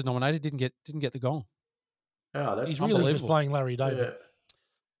 7 times he was nominated, didn't get the gong. Oh, that's He's really just unbelievable. playing Larry David. Yeah.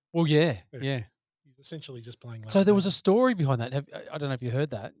 Well, yeah. He's essentially just playing Larry So there was a David. story behind that. I don't know if you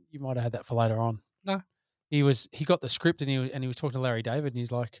heard that. You might have had that for later on. No. He got the script and he was talking to Larry David and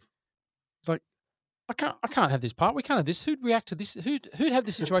he's like, I can't have this part. We can't have this. Who'd react to this? Who'd have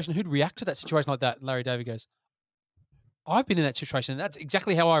this situation? Who'd react to that situation like that? And Larry David goes, I've been in that situation. And that's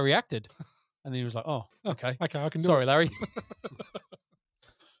exactly how I reacted. And then he was like, oh, okay. Okay, I can do Sorry, it. Larry.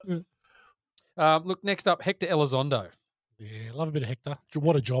 Look, next up, Hector Elizondo. Yeah, love a bit of Hector.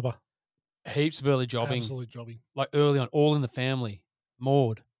 What a jobber. Heaps of early jobbing. Absolute jobbing. Like early on, All in the Family,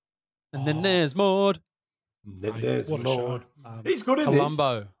 Maud. And then there's Maud. There's what a Maud. show. He's good in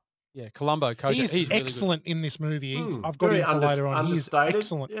Columbo. Yeah, Columbo. Kojak. He's really good. excellent in this movie. I've got Very him for later on. He's understated.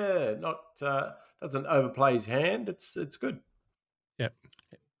 excellent. Yeah, not doesn't overplay his hand. It's good. Yep.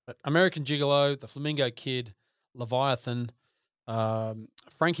 But American Gigolo, The Flamingo Kid, Leviathan,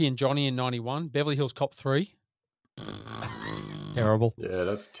 Frankie and Johnny in 91, Beverly Hills Cop 3. Terrible. Yeah,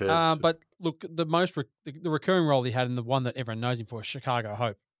 that's terrible. But look, the recurring role he had and the one that everyone knows him for is Chicago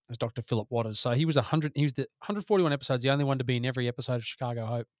Hope as Dr. Philip Waters. So he was the 141 episodes, the only one to be in every episode of Chicago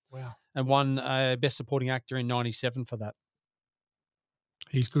Hope. Wow. And won Best Supporting Actor in 97 for that.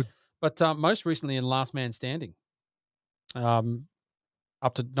 He's good. But most recently in Last Man Standing, up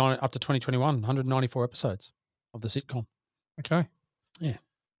to 2021, 194 episodes of the sitcom. Okay. Yeah.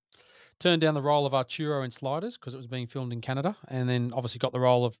 Turned down the role of Arturo in Sliders because it was being filmed in Canada, and then obviously got the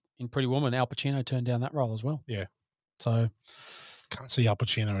role of in Pretty Woman. Al Pacino turned down that role as well. Yeah. So can't see Al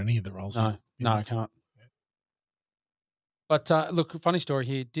Pacino in any of the roles. No, I can't. Yeah. But look, funny story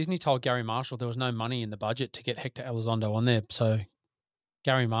here. Disney told Gary Marshall there was no money in the budget to get Hector Elizondo on there, so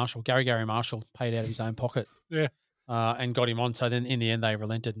Gary Marshall paid out of his own pocket. Yeah. And got him on. So then in the end, they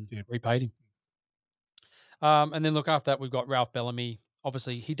relented and repaid him. And then look, after that, we've got Ralph Bellamy.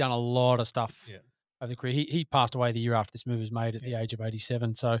 Obviously, he'd done a lot of stuff over the career. He passed away the year after this movie was made at the age of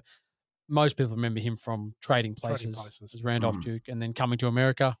 87. So most people remember him from Trading Places as Randolph Duke, and then Coming to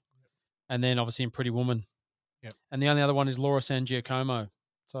America, and then obviously in Pretty Woman. Yep. And the only other one is Laura San Giacomo.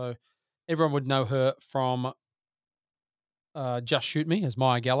 So everyone would know her from Just Shoot Me as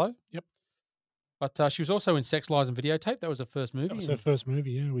Maya Gallo. Yep. But she was also in Sex, Lies and Videotape. That was her first movie. That was her first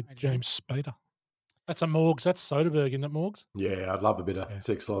movie, yeah, with James Spader. That's a Morgs. That's Soderbergh, isn't it, Morgs? Yeah, I'd love a bit of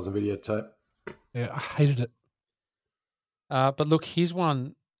Sex, Lies and Videotape. Yeah, I hated it. But look, here's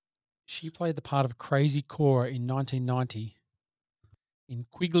one. She played the part of Crazy Cora in 1990 in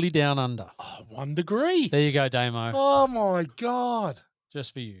Quigley Down Under. Oh, 1 Degree. There you go, Damo. Oh, my God.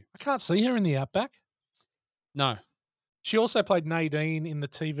 Just for you. I can't see her in the Outback. No. She also played Nadine in the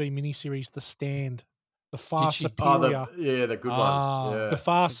TV miniseries The Stand. The Far Did she? Superior. The good one. Yeah. The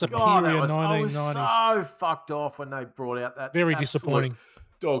Far Superior I was 1990s. so fucked off when they brought out that. Very absolute disappointing.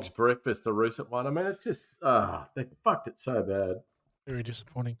 Dog's Breakfast, the recent one. I mean, it's just, they fucked it so bad. Very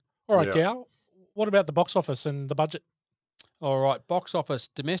disappointing. All right, Gal, what about the box office and the budget? All right, box office.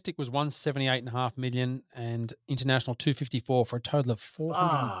 Domestic was $178.5 million and international $254 for a total of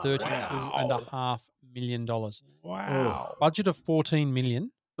 $432.5 million. Wow. Budget of $14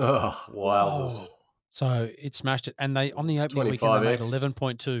 million. Oh, wowzers. So it smashed it. And they on the opening weekend, they made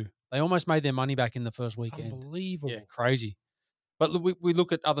 11.2. They almost made their money back in the first weekend. Unbelievable. Yeah, crazy. But look, we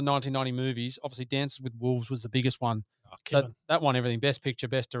look at other 1990 movies. Obviously, Dances with Wolves was the biggest one. So that won everything. Best picture,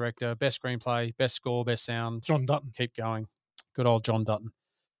 best director, best screenplay, best score, best sound. John Dutton. Keep going. Good old John Dutton.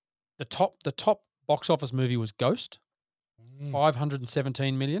 The top box office movie was Ghost.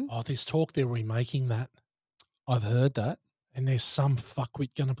 $517 million. Oh, there's talk they're remaking that. I've heard that. And there's some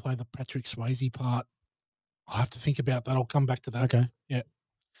fuckwit going to play the Patrick Swayze part. I'll have to think about that. I'll come back to that. Okay. Yeah.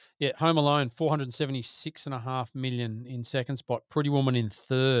 Yeah, Home Alone, $476.5 million in second spot. Pretty Woman in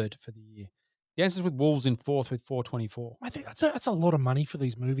third for the year. Dances with Wolves in fourth with $424. I think that's a lot of money for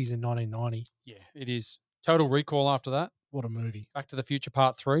these movies in 1990. Yeah, it is. Total Recall after that. What a movie. Back to the Future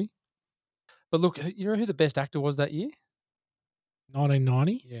Part 3. But look, you know who the best actor was that year?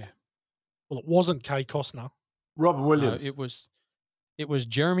 1990? Yeah. Well, it wasn't Kay Costner. Robin Williams. No, it was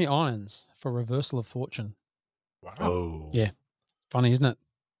Jeremy Irons for Reversal of Fortune. Wow. Oh. Yeah. Funny, isn't it?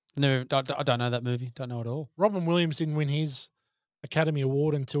 I don't know that movie. Don't know at all. Robin Williams didn't win his Academy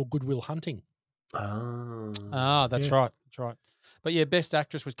Award until Good Will Hunting. That's right. That's right. But yeah, best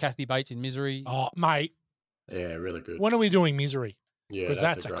actress was Kathy Bates in Misery. Oh, mate. Yeah, really good. When are we doing Misery? Yeah, because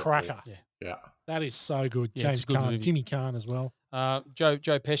that's a great cracker. movie. Yeah. That is so good. Yeah, James it's a good Caan, movie. Jimmy Caan as well. Joe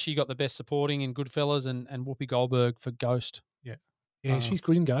Pesci got the best supporting in Goodfellas and Whoopi Goldberg for Ghost. Yeah, she's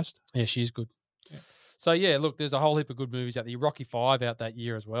good in Ghost. Yeah, she's good. Yeah. So yeah, look, there's a whole heap of good movies out there. Rocky V out that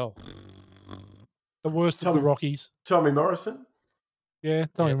year as well. The worst of the Rockies. Tommy Morrison. Yeah,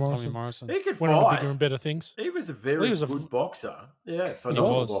 Tommy Morrison. He could Went on to fight. bigger and better things. He was a very good boxer. Yeah,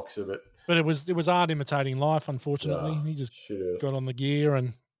 phenomenal boxer. But it was art imitating life, unfortunately. Yeah, he just got on the gear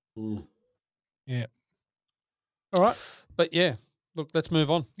and yeah. All right. But yeah, look, let's move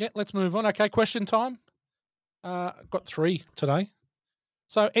on. Yeah, let's move on. Okay, question time. Got 3 today.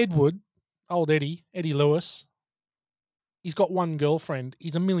 So Edward, old Eddie Lewis, he's got one girlfriend.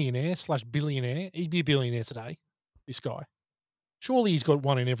 He's a millionaire / billionaire. He'd be a billionaire today, this guy. Surely he's got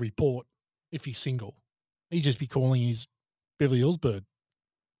one in every port if he's single. He'd just be calling his Beverly Hills bird,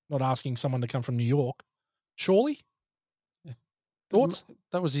 not asking someone to come from New York. Surely? Thoughts?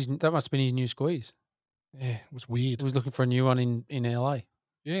 That must have been his new squeeze. Yeah, it was weird. He was looking for a new one in LA.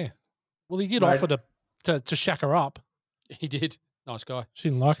 Yeah. Well, he did offer to shack her up. He did. Nice guy. She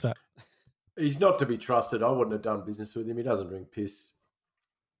didn't like that. He's not to be trusted. I wouldn't have done business with him. He doesn't drink piss.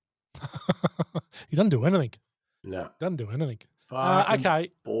 He doesn't do anything. No. Doesn't do anything.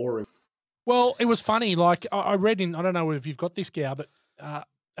 Okay. Boring. Well, it was funny. Like I read in, I don't know if you've got this, Gow, but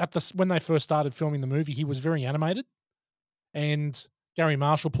when they first started filming the movie, he was very animated. And Gary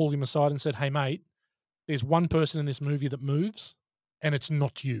Marshall pulled him aside and said, "Hey, mate, there's one person in this movie that moves, and it's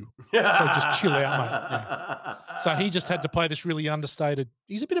not you. So just chill out, mate." Yeah. So he just had to play this really understated.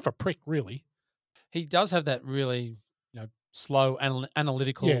 He's a bit of a prick, really. He does have that really, slow,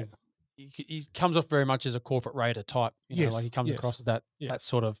 analytical. Yeah. He comes off very much as a corporate raider type. Yes, Like he comes yes. across as that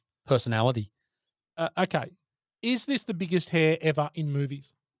sort of personality. Okay. Is this the biggest hair ever in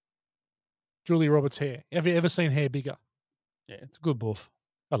movies? Julia Roberts' hair. Have you ever seen hair bigger? Yeah, it's a good buff.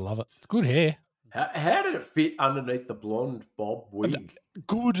 I love it. It's good hair. How did it fit underneath the blonde bob wig?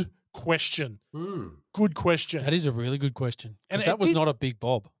 Good question. Good question. That is a really good question. And And that was not a big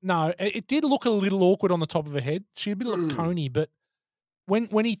bob. No, it did look a little awkward on the top of her head. She a bit look coney, but when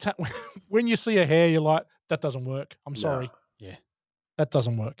when you see her hair, you're like, that doesn't work. I'm sorry. Yeah. That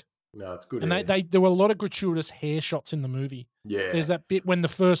doesn't work. No, it's good. And hair. there were a lot of gratuitous hair shots in the movie. Yeah. There's that bit when the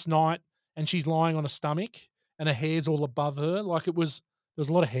first night and she's lying on her stomach and her hair's all above her. Like there was a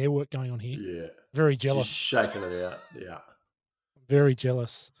lot of hair work going on here. Yeah. Very jealous. She's shaking it out. Yeah. Very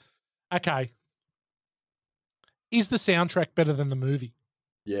jealous. Okay. Is the soundtrack better than the movie?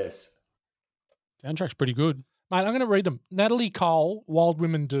 Yes. Soundtrack's pretty good. Mate, I'm going to read them. Natalie Cole, Wild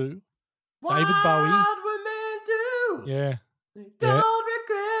Women Do. David Bowie. Wild women do. Yeah. Don't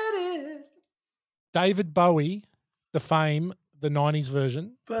regret it. David Bowie, The Fame, the 90s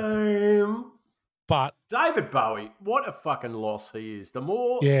version. Fame. But David Bowie, what a fucking loss he is. The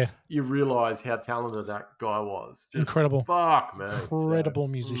more you realise how talented that guy was. Just incredible. Fuck, man. Incredible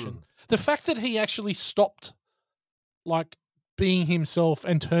musician. The fact that he actually stopped like being himself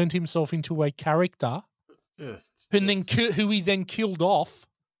and turned himself into a character who he then killed off.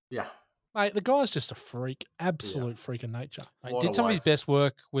 Yeah. Mate, the guy's just a freak. Absolute freak of nature. Mate, did some of his best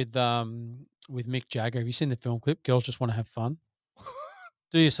work with Mick Jagger. Have you seen the film clip? Girls Just Want to Have Fun.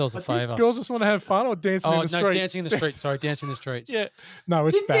 Do yourselves a favour. Girls just want to have fun or dancing in the street? Dancing in the streets. Sorry, Dancing in the Streets. Yeah. No,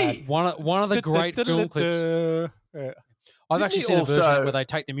 it's bad. One of the great film clips. Yeah. I've actually seen a version where they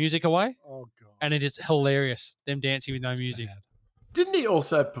take the music away. Oh, God. And it is hilarious. Them dancing with no music. Bad. Didn't he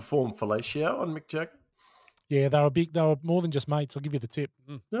also perform Fellatio on Mick Jagger? Yeah, they were more than just mates. I'll give you the tip.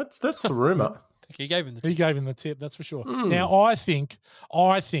 That's the rumour. He gave him the tip. He gave him the tip, that's for sure. Now, I think,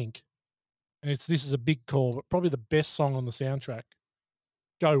 and this is a big call, but probably the best song on the soundtrack,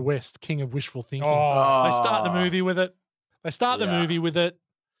 Go West, King of Wishful Thinking. Oh. They start the movie with it.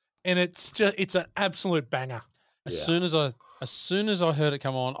 And it's an absolute banger. As soon as I heard it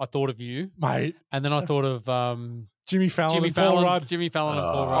come on, I thought of you, mate. And then I thought of Jimmy Fallon and Paul Rudd. Jimmy Fallon and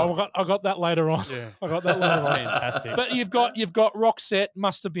Paul Rudd. I got that later on. Yeah. I got that later on. Fantastic. But you've got Roxette,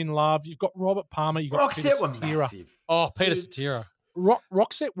 Must Have Been Love. You've got Robert Palmer. You've got Roxette Peter were Cetera. massive. Oh, Peter Cetera.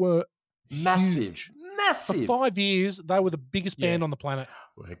 Roxette were massive. huge. Massive. For 5 years, they were the biggest band on the planet.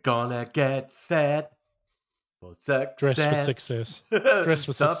 We're gonna get set for success. Dress for success. Dress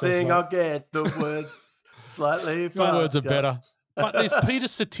for success. Something mate. I'll get the words slightly. Your words are better. But there's Peter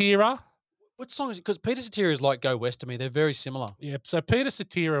Cetera. What song is it? Because Peter Cetera is like Go West to me. They're very similar. Yeah. So Peter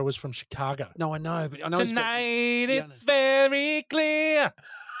Cetera was from Chicago. No, I know, but I know Tonight it's very clear.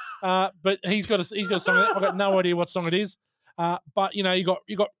 But he's got a song. I've got no idea what song it is. But you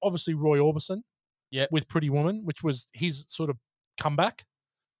got obviously Roy Orbison. Yeah. With Pretty Woman, which was his sort of comeback.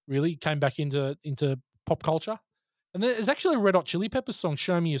 Really came back into pop culture. And there's actually a Red Hot Chili Peppers song,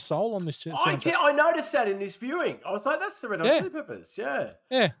 Show Me Your Soul, on this soundtrack. I noticed that in this viewing. I was like, that's the Red Hot Chili Peppers. Yeah.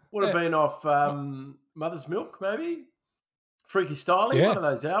 Yeah. Would have been off Mother's Milk, maybe. Freaky Styling, one of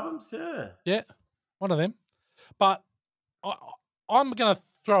those albums. Yeah. Yeah. One of them. But I'm going to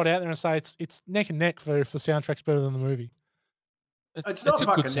throw it out there and say it's neck and neck for if the soundtrack's better than the movie. It's That's not a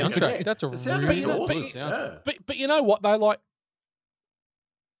good fucking neck and soundtrack. neck. That's a The soundtrack's really awesome. good soundtrack. Yeah. But you know what though, like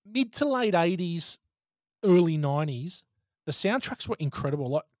mid to late 80s, early 90s, the soundtracks were incredible.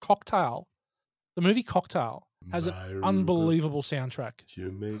 Like Cocktail, the movie Cocktail has an unbelievable soundtrack.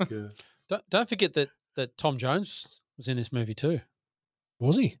 Jamaica. Don't forget that Tom Jones was in this movie too.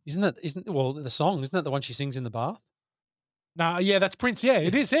 Was he? Isn't the song? Isn't that the one she sings in the bath? No, yeah, that's Prince. Yeah,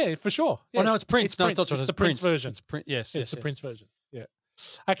 it is. Yeah, for sure. Yeah. Oh no, it's Prince. No, it's not. It's the Prince version. It's Prince. Yes, Yeah, yes, it's the yes. Prince version. Yeah.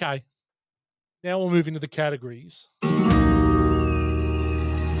 Okay. Now we'll move into the categories.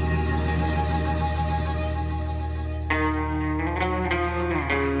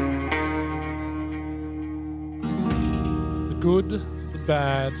 The good, the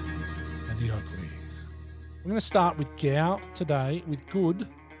bad, and the ugly. I'm going to start with Gow today with good.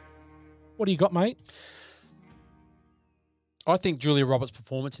 What do you got, mate? I think Julia Roberts'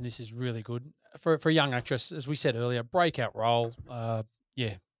 performance in this is really good for a young actress. As we said earlier, breakout role.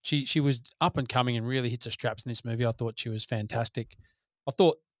 Yeah, she was up and coming and really hits her straps in this movie. I thought she was fantastic. I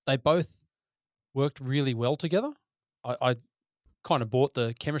thought they both worked really well together. I kind of bought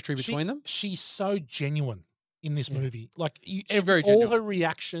the chemistry between them. She's so genuine in this movie. Like very all genuine. her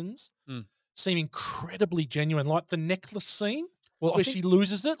reactions Mm. seem incredibly genuine. Like the necklace scene Well, I where think- she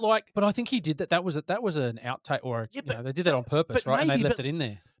loses it. Like, But I think he did that. That was an outtake, or they did that on purpose, but right? And they maybe, left but- it in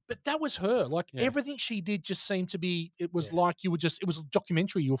there. but that was her. Like Yeah. everything she did just seemed to be. It was like you were just. It was a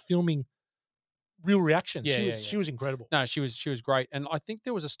documentary. You were filming real reactions. Yeah, she yeah, was. yeah. She was incredible. No, she was great, and I think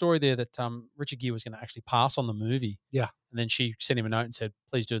there was a story there that Richard Gere was going to actually pass on the movie. Yeah. and then she sent him a note and said,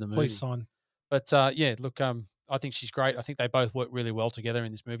 "Please do the movie." Please sign. But yeah, look, I think she's great. I think they both work really well together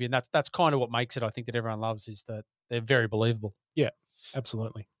in this movie, and that's kind of what makes it. I think that everyone loves is that they're very believable. Yeah,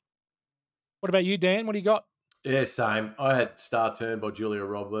 absolutely. What about you, Dan? What do you got? Yeah, same. I had star turn by Julia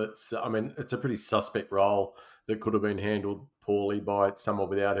Roberts. I mean, it's a pretty suspect role that could have been handled poorly by someone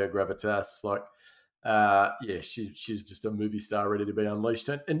without her gravitas. Like, yeah, she's just a movie star ready to be unleashed.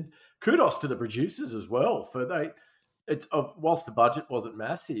 And kudos to the producers as well for whilst the budget wasn't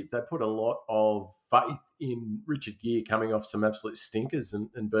massive, they put a lot of faith in Richard Gere coming off some absolute stinkers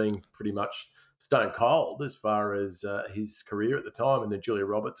and being pretty much stone cold as far as his career at the time. And then Julia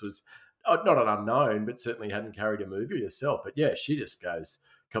Roberts was not an unknown, but certainly hadn't carried a movie herself. But yeah, she just goes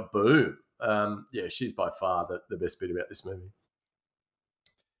kaboom. Yeah, she's by far the best bit about this movie.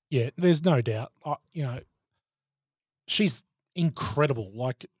 Yeah, there's no doubt. She's incredible.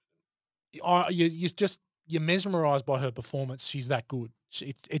 Like, you're mesmerized by her performance. She's that good.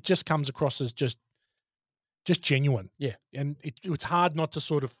 It just comes across as just genuine. Yeah, and it's hard not to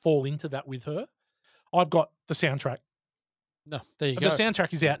sort of fall into that with her. I've got the soundtrack. No, there you The go.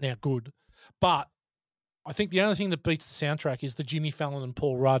 soundtrack is out now, good, but I think the only thing that beats the soundtrack is the Jimmy Fallon and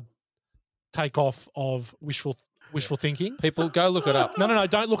Paul Rudd takeoff of wishful thinking. People go look it up. No,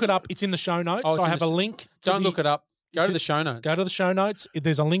 don't look it up. It's in the show notes. Oh, it's I in have the a sh- link. Don't look it up. Go to the show notes. Go to the show notes.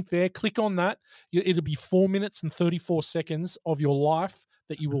 There's a link there. Click on that. It'll be 4 minutes and 34 seconds of your life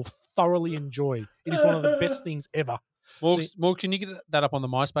that you will thoroughly enjoy. It is one of the best things ever. Morg, can you get that up on the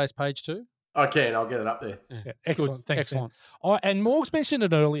MySpace page too? I can. I'll get it up there. Yeah, excellent. Thanks, Excellent. Dan. And Morg's mentioned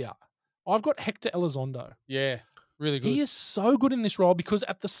it earlier. I've got Hector Elizondo. Yeah, really good. He is so good in this role because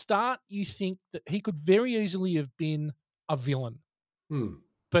at the start you think that he could very easily have been a villain,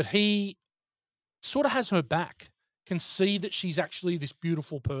 but he sort of has her back, can see that she's actually this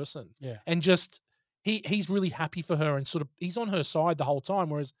beautiful person, Yeah. and just he's really happy for her and sort of he's on her side the whole time.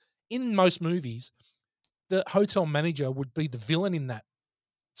 Whereas in most movies, the hotel manager would be the villain in that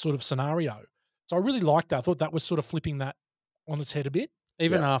sort of scenario. So I really liked that. I thought that was sort of flipping that on its head a bit.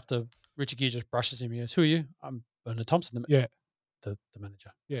 Even after Richard Gere just brushes him, he goes, "Who are you?" "I'm Bernard Thompson, the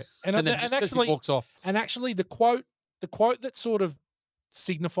manager." Yeah, And then just as he walks off. And actually, the quote that sort of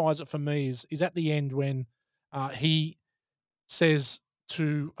signifies it for me is at the end when he says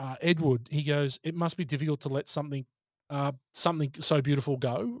to Edward, he goes, "It must be difficult to let something so beautiful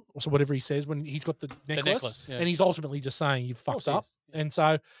go," or so whatever he says when he's got the necklace, yeah. and he's ultimately just saying you've fucked up. And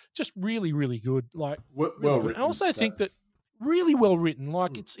so, just really, really good. Like, well really good. written, I also think that really well written.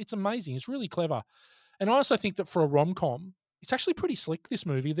 Like, it's amazing. It's really clever. And I also think that for a rom-com, it's actually pretty slick, this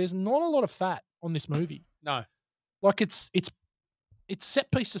movie. There's not a lot of fat on this movie. No. Like, it's set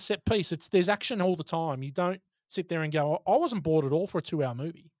piece to set piece. There's action all the time. You don't sit there and go, I wasn't bored at all for a 2-hour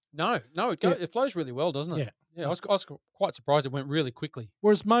movie. No, it flows really well, doesn't it? Yeah. I was quite surprised it went really quickly.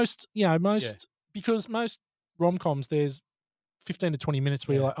 Whereas because most rom-coms, there's 15 to 20 minutes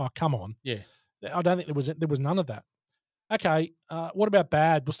where you're like, oh, come on. Yeah. I don't think there was none of that. Okay, what about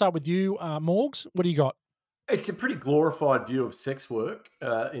bad? We'll start with you, Morgs. What do you got? It's a pretty glorified view of sex work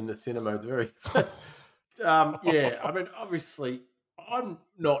in the cinema. It's very, yeah. I mean, obviously, I'm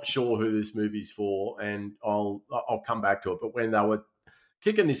not sure who this movie's for, and I'll come back to it. But when they were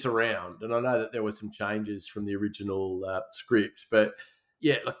kicking this around, and I know that there were some changes from the original script, but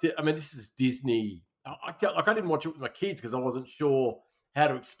yeah, I mean, this is Disney. I didn't watch it with my kids because I wasn't sure how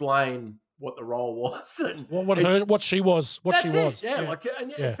to explain what the role was and what she was. Yeah, like,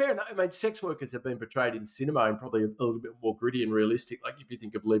 and fair enough. I mean, sex workers have been portrayed in cinema and probably a little bit more gritty and realistic. Like if you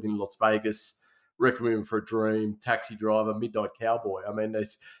think of Leaving Las Vegas, Requiem for a Dream, Taxi Driver, Midnight Cowboy. I mean,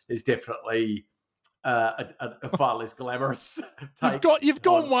 there's definitely a far less glamorous take. You've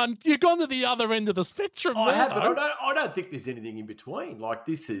gone to the other end of the spectrum. I have, but I don't think there's anything in between. Like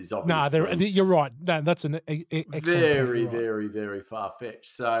this is obviously you're right. No, that's an excellent very, point. very, very far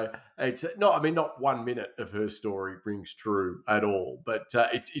fetched. So it's not 1 minute of her story rings true at all, but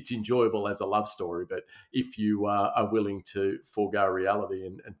it's enjoyable as a love story. But if you are willing to forego reality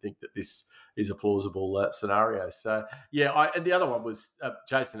and think that this is a plausible scenario, so yeah. And the other one was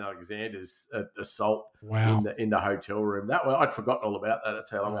Jason Alexander's assault in the hotel room. That I'd forgotten all about that.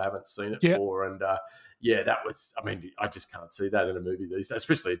 That's how long I haven't seen it for. And that was. I mean, I just can't see that in a movie these days,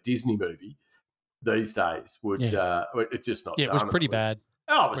 especially a Disney movie these days. It's just not. Yeah, it was pretty bad.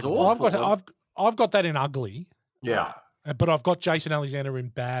 Oh, it was awful. I've got that in Ugly. Yeah. But I've got Jason Alexander in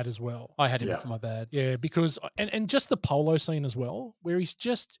Bad as well. I had him for my Bad. Yeah, because and just the polo scene as well, where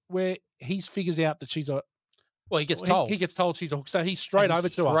he figures out that she's a. Well, he gets told. He gets told she's a hook, so he's straight over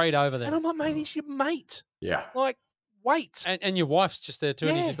to her. Straight over there. And I'm like, mate, he's your mate. Yeah. Like, wait. And your wife's just there too,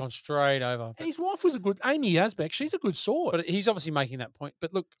 and he's just gone straight over. And his wife was Amy Asbeck. She's a good sword. But he's obviously making that point.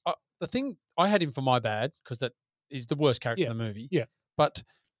 But look, the thing, I had him for my Bad because that is the worst character in the movie. Yeah. But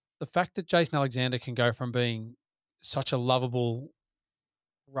the fact that Jason Alexander can go from being such a lovable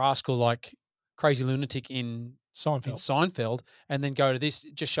rascal like crazy lunatic in Seinfeld and then go to this,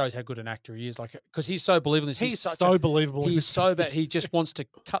 it just shows how good an actor he is. Like, because he's so believable. He's so believable. He's so bad. He just wants to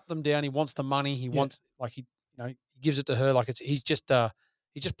cut them down. He wants the money. He wants, like, he gives it to her. Like he just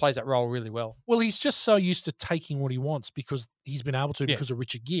plays that role really well. Well, he's just so used to taking what he wants because he's been able to because of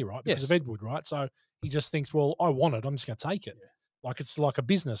Richard Gere, right? Because of Ed Wood, right? So he just thinks, well, I want it. I'm just going to take it. Yeah. Like it's like a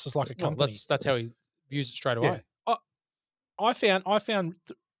business. It's like a company. That's how he views it straight away. Yeah. I found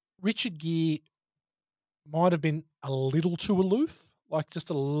Richard Gere might have been a little too aloof, like just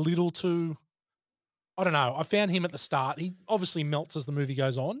a little too. I don't know. I found him at the start. He obviously melts as the movie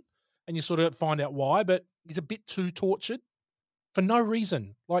goes on, and you sort of find out why. But he's a bit too tortured for no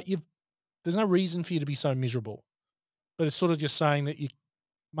reason. Like there's no reason for you to be so miserable. But it's sort of just saying that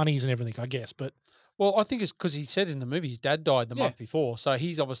money isn't everything, I guess. But well, I think it's because he said in the movie his dad died the month before, so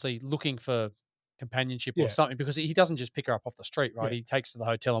he's obviously looking for companionship or something because he doesn't just pick her up off the street, right? He takes her to the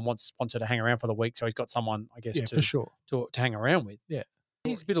hotel and wants her to hang around for the week, so he's got someone, I guess, for sure to hang around with. Yeah,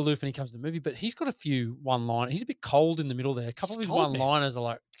 he's a bit aloof when he comes to the movie, but he's got a few one-liners. He's a bit cold in the middle there. A couple of his one-liners are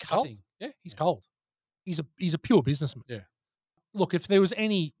like cutting. Yeah, he's cold. He's a pure businessman. Yeah. Look, if there was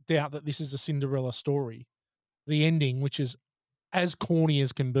any doubt that this is a Cinderella story, the ending, which is as corny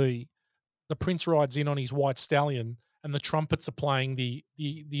as can be, the prince rides in on his white stallion and the trumpets are playing the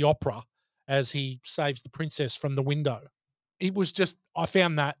opera as he saves the princess from the window. It was just, I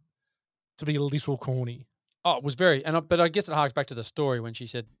found that to be a little corny. Oh, it was very, but I guess it harks back to the story when she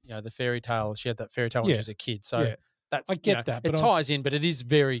said, the fairy tale. She had that fairy tale when she was a kid. So that's, I get that. But it ties in, but it is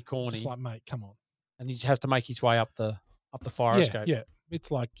very corny. It's like, mate, come on. And he has to make his way up the fire escape. Yeah,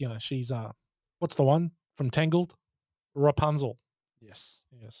 it's like, she's what's the one from Tangled? Rapunzel. Yes.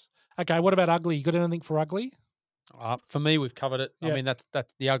 Okay, what about Ugly? You got anything for Ugly? For me, we've covered it. I mean,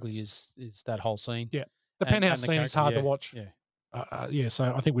 that's the Ugly is that whole scene. Yeah, the penthouse scene is hard to watch. Yeah,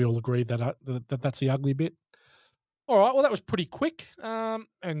 so I think we all agreed that that's the Ugly bit. All right, well, that was pretty quick, and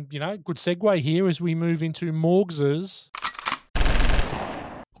good segue here as we move into Morgs's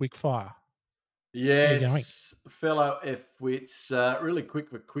quick fire. Yes, fellow F-wits, really quick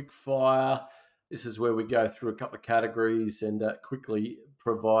for quick fire. This is where we go through a couple of categories and quickly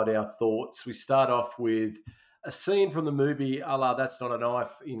provide our thoughts. We start off with a scene from the movie a la That's Not a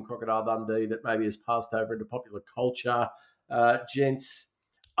Knife in Crocodile Dundee that maybe has passed over into popular culture. Gents,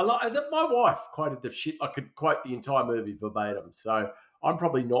 my wife quoted the shit. I could quote the entire movie verbatim, so I'm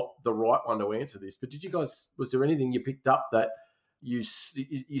probably not the right one to answer this. But did you guys, was there anything you picked up that you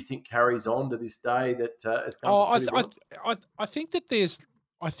think carries on to this day that has come? I think that there's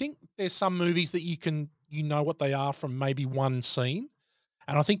some movies that you know what they are from maybe one scene,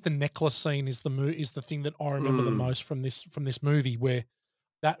 and I think the necklace scene is the thing that I remember the most from this movie, where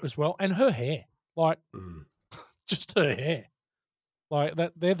that as well, and her hair, like just her hair, like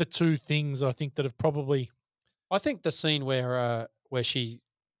that. They're the two things I think that have probably I think the scene where she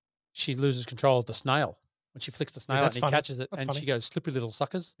loses control of the snail when she flicks the snail that's and he funny. catches it, That's and funny. she goes slippery little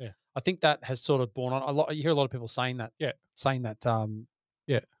suckers. Yeah. I think that has sort of borne on a lot. You hear a lot of people saying that. Yeah. Saying that.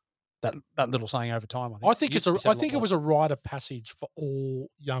 Yeah. That little saying over time. I think used to be said I a lot think it more. was a rite of passage for all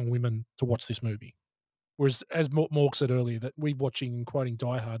young women to watch this movie. Whereas, as Morg said earlier, that we're watching and quoting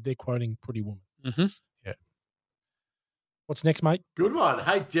Die Hard, they're quoting Pretty Woman. Mm-hmm. Yeah. What's next, mate? Good one.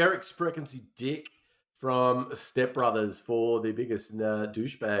 Hey, Derek Spreckensy Dick from Step Brothers for the biggest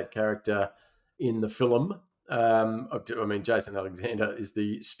douchebag character in the film. I mean, Jason Alexander is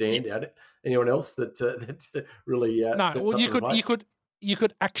the standout. Anyone else that really No, steps well, up to the plate? you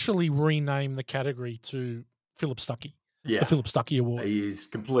could actually rename the category to Philip Stuckey. Yeah. The Philip Stuckey Award. He is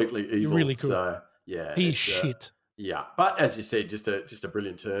completely evil. You really could. So, yeah. He's it's, shit. Yeah, but as you said, just a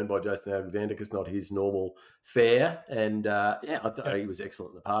brilliant turn by Jason Alexander because not his normal fare, and I thought he was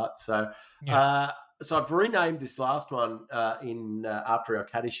excellent in the part. So, so I've renamed this last one after our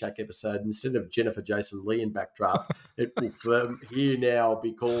Caddyshack episode. Instead of Jennifer Jason Leigh in backdraft, it will from here now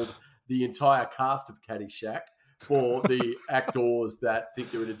be called the entire cast of Caddyshack for the actors that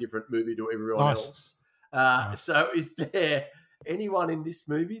think they're in a different movie to everyone else. So, is there anyone in this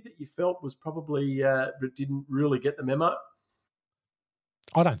movie that you felt was probably but didn't really get the memo?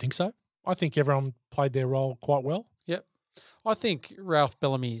 I don't think so. I think everyone played their role quite well. Yep. I think Ralph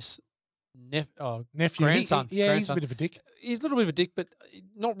Bellamy's nephew, grandson. He's a bit of a dick. He's a little bit of a dick, but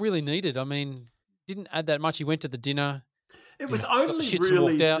not really needed. I mean, didn't add that much. He went to the dinner. It was got the only shits and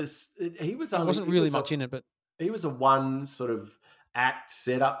really walked out. he was. There wasn't really much in it, but he was a one sort of act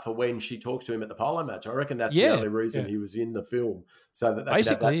set up for when she talks to him at the polo match. I reckon that's the only reason he was in the film, so that they could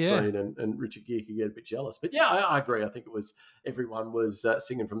have that scene and Richard Gere could get a bit jealous. But yeah, I agree. I think it was everyone was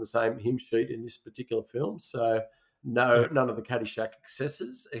singing from the same hymn sheet in this particular film. So none of the Caddyshack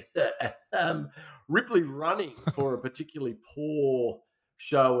excesses. Ripley running for a particularly poor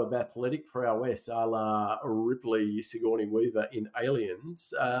show of athletic prowess, a la Ripley Sigourney Weaver in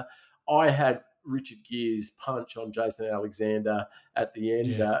Aliens. I had Richard Gere's punch on Jason Alexander at the end.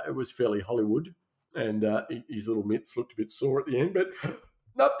 It was fairly Hollywood, and his little mitts looked a bit sore at the end, but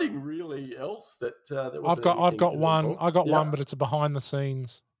nothing really else that I've got one. I got one, but it's a behind the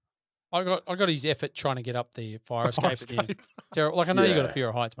scenes. I got his effort trying to get up the fire escape at the end. Terrible. Like, I know you got a fear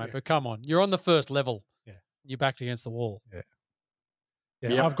of heights, mate, but come on, you're on the first level. Yeah, you're backed against the wall.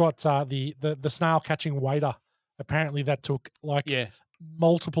 Yeah. I've got the snail catching waiter. Apparently, that took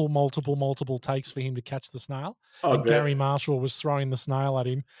multiple takes for him to catch the snail. And Gary Marshall was throwing the snail at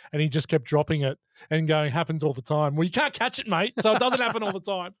him, and he just kept dropping it and going, "Happens all the time." Well, you can't catch it, mate, so it doesn't happen all the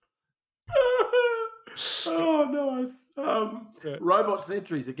time. Oh, nice. Robots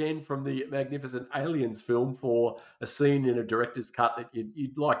entries again from the magnificent Aliens film for a scene in a director's cut that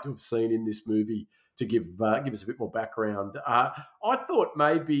you'd like to have seen in this movie to give us a bit more background. I thought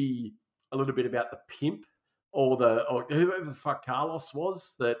maybe a little bit about the pimp or whoever the fuck Carlos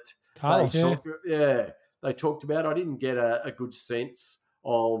was that they talked about. I didn't get a good sense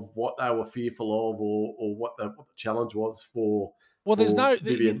of what they were fearful of or what the challenge was for. Well, there's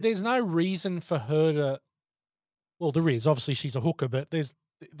Vivian. no reason for her to. Well, there is. Obviously, she's a hooker, but there's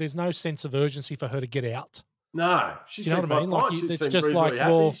no sense of urgency for her to get out. No, she You know seemed what I mean? quite Like, fine. She it's seemed just reasonably like,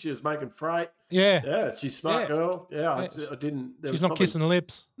 happy. well- She was making freight. Yeah, She's a smart girl. Yeah, I didn't. there She's was not probably- kissing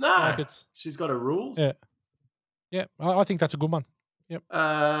lips. No, Like she's got her rules. Yeah. I think that's a good one. Yep.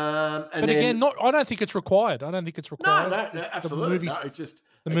 And But again, I don't think it's required. No, The absolutely. movie's- No, it's just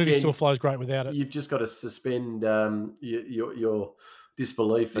The movie again, still flows great without it. You've just got to suspend your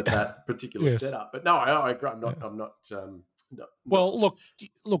disbelief at that particular Yes. setup. But no, I agree. I'm not. Well,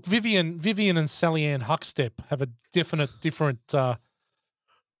 look, Vivian and Sally Ann Huckstep have a different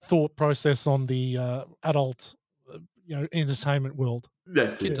thought process on the adult, entertainment world.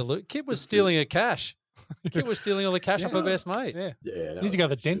 That's it. Kid was stealing her cash. Kid was stealing all the cash off her best mate. Yeah. Yeah. Need to go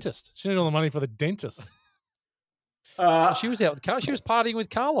to the dentist. She needed all the money for the dentist. She was out with Carlos. She was partying with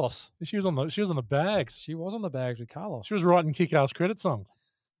Carlos. She was on the bags. She was on the bags with Carlos. She was writing kick-ass credit songs.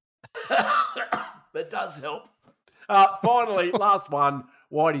 That does help. Finally, last one.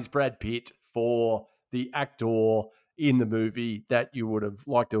 Whitey's Brad Pitt for the actor in the movie that you would have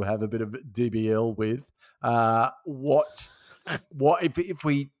liked to have a bit of DBL with. What if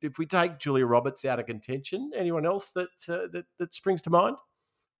we take Julia Roberts out of contention? Anyone else that springs to mind?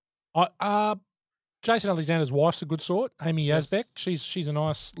 Jason Alexander's wife's a good sort. Amy Yazbek. She's a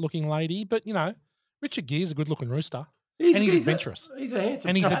nice looking lady, but Richard Gere's a good looking rooster. He's adventurous. He's a handsome.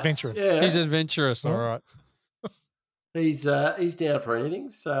 And he's cat. adventurous. Yeah. He's adventurous. All right. He's down for anything.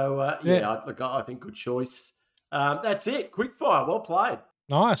 So I think good choice. That's it. Quick fire. Well played.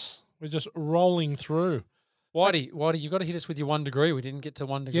 Nice. We're just rolling through. Whitey, you got to hit us with your 1 degree. We didn't get to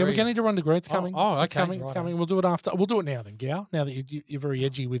 1 degree. Yeah, we're going to do 1 degree. It's Oh, coming. oh, It's okay. coming. It's Righto. coming. We'll do it after. We'll do it now then, Gow. Now that you're very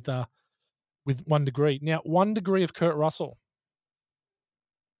edgy with 1 degree. Now, 1 degree of Kurt Russell.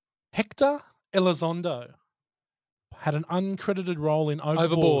 Hector Elizondo had an uncredited role in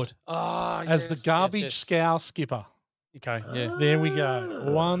Overboard as the garbage scow skipper. Okay, yeah. There we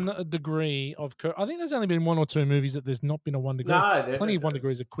go. 1 degree of Kurt. I think there's only been 1 or 2 movies that there's not been a 1 degree. No, Plenty of 1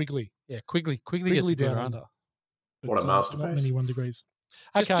 degrees of Quigley. Yeah, Quigley gets a down good under. under. What a Not masterpiece. many 1 degrees.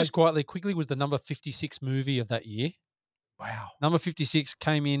 Just quietly, Quigley was the number 56 movie of that year. Wow. Number 56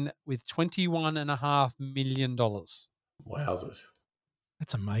 came in with $21.5 million. Wowzers.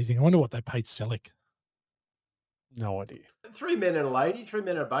 That's amazing. I wonder what they paid Selleck. No idea. 3 Men and a Lady, 3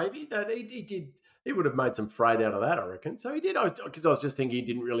 Men and a Baby. That he did. He would have made some freight out of that, I reckon. So he did. Because I was just thinking he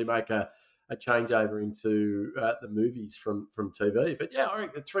didn't really make a changeover into the movies from TV. But yeah, I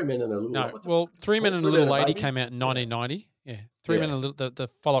reckon 3 Men and a Little. No, well, 3 Men and a Little Lady came out in 1990. Yeah, 3 Men and a Little. The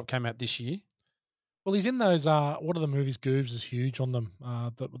follow-up came out this year. Well, he's in those. What are the movies? Goobs is huge on them.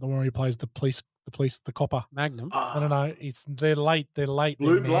 The one where he plays the copper. Magnum. I don't know. They're late.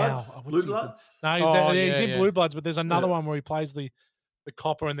 Blue They're Bloods. now. Blue Bloods. No, he's in Blue Bloods, but there's another one where he plays the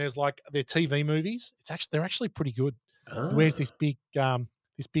copper, and there's like their TV movies. They're actually pretty good. He wears this big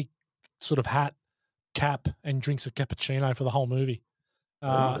sort of hat, cap, and drinks a cappuccino for the whole movie.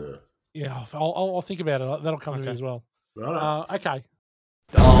 Yeah, I'll think about it. That'll come to me as well. Right. Okay.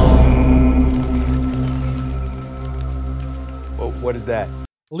 What is that?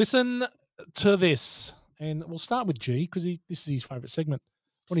 Listen to this, and we'll start with G because this is his favourite segment.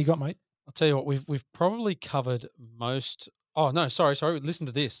 What do you got, mate? I'll tell you what, we've probably covered most. Oh no, sorry. Listen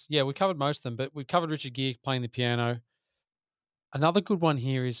to this. Yeah, we covered most of them, but we covered Richard Gere playing the piano. Another good one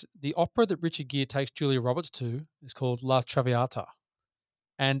here is the opera that Richard Gere takes Julia Roberts to is called La Traviata,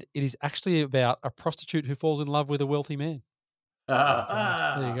 and it is actually about a prostitute who falls in love with a wealthy man. There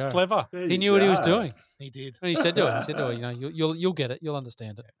you go. Clever. He knew what he was doing. He did. And he said to her, you know, you'll get it, you'll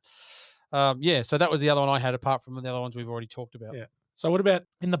understand it. Yeah. So that was the other one I had, apart from the other ones we've already talked about. Yeah. So what about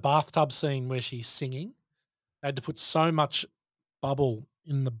in the bathtub scene where she's singing? They had to put so much bubble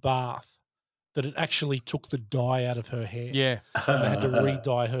in the bath that it actually took the dye out of her hair. Yeah. And they had to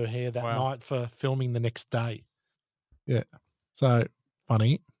re-dye her hair that night for filming the next day. Yeah. So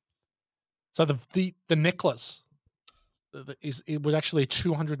funny. So the necklace it was actually a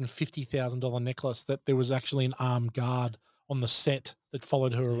 $250,000 necklace that there was actually an armed guard on the set that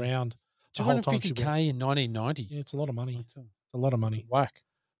followed her around. $250K in 1990. Yeah, it's a lot of money. It's a lot of money. Whack.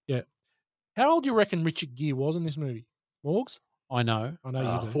 Yeah. How old do you reckon Richard Gere was in this movie? Morgs? I know. I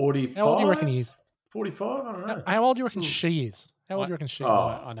know you do. 45. How old do you reckon he is? 45? I don't know. How old do you reckon she is? How old do you reckon she is?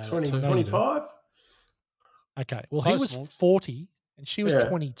 I know. 20, that too. 25? Okay. Well, Close, he was Morgs. 40 and she was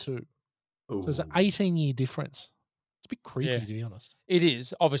 22. Ooh. So it's an 18-year difference. It's a bit creepy, Yeah. to be honest. It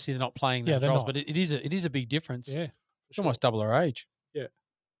is. Obviously, they're not playing Yeah, those they're roles, not. but it is a big difference. Yeah. It's almost double her age. Yeah.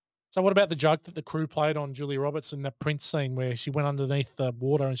 So what about the joke that the crew played on Julia Roberts in that Prince scene where she went underneath the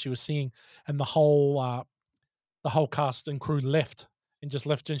water and she was singing and the whole cast and crew left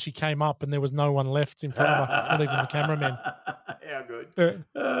and she came up and there was no one left in front of her, not even the cameraman. How good.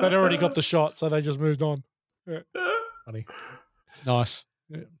 They'd already got the shot, so they just moved on. Yeah. Funny. Nice.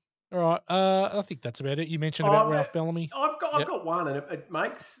 Yeah. All right. I think that's about it. You mentioned about Ralph Bellamy. I've got one, and it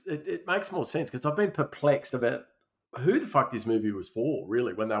makes more sense because I've been perplexed about who the fuck this movie was for,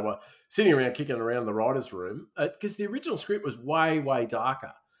 really, when they were sitting around kicking around the writer's room. Because the original script was way, way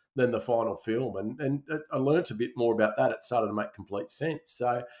darker than the final film, and I learnt a bit more about that. It started to make complete sense.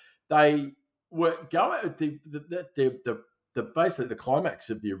 So they were going basically the climax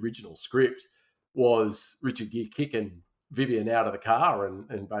of the original script was Richard Gere kicking Vivian out of the car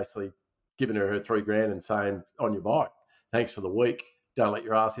and basically giving her $3,000 and saying, on your bike, thanks for the week. Don't let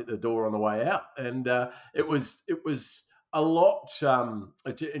your ass hit the door on the way out. And it was a lot,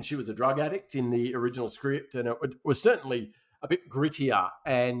 and she was a drug addict in the original script, and it was certainly a bit grittier,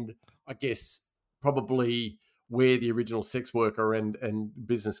 and I guess probably where the original sex worker and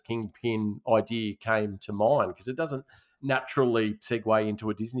business kingpin idea came to mind, because it doesn't naturally segue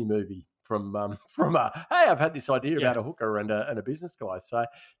into a Disney movie from a, hey, I've had this idea about a hooker and a business guy. So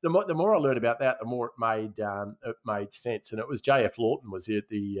the more I learned about that, the more it made sense. And it was J.F. Lawton was the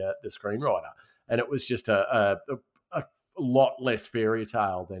screenwriter, and it was just a lot less fairy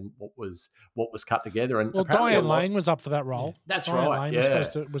tale than what was cut together. And well, Diane Lane was up for that role. That's Diane right.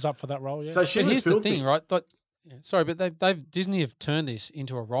 Lane was up for that role. Yeah. So she But was here's filthy. the thing, right? Sorry, but Disney have turned this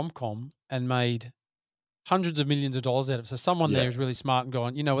into a rom-com and made hundreds of millions of dollars out of it. So someone there is really smart and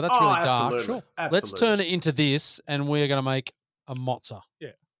going, you know, well, that's really dark. Absolutely. Let's turn it into this, and we're going to make a mozza.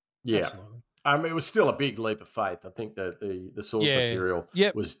 Yeah. Absolutely. It was still a big leap of faith. I think that the source material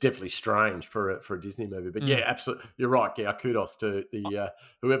was definitely strange for a Disney movie. But yeah, absolutely, you're right. Yeah, kudos to the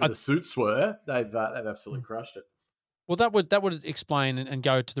whoever the suits were. They've absolutely crushed it. Well, that would explain and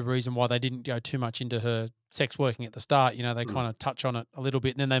go to the reason why they didn't go too much into her sex working at the start. You know, they kind of touch on it a little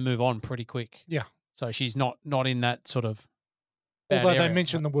bit and then they move on pretty quick. Yeah. So she's not in that sort of. Although they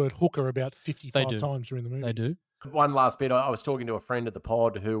mention the word hooker about 55 times during the movie. They do. One last bit. I was talking to a friend of the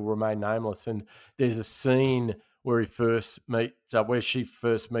pod who will remain nameless, and there's a scene where she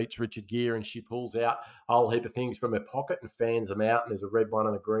first meets Richard Gere, and she pulls out a whole heap of things from her pocket and fans them out. And there's a red one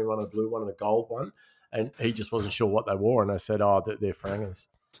and a green one and a blue one and a gold one. And he just wasn't sure what they wore. And I said, they're frangers.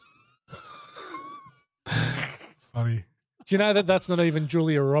 Funny. Do you know that that's not even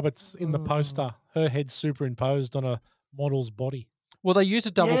Julia Roberts in the poster? Her head's superimposed on a model's body. Well, they use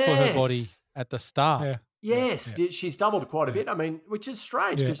a double for her body at the start. Yeah. Yes, she's doubled quite a bit. I mean, which is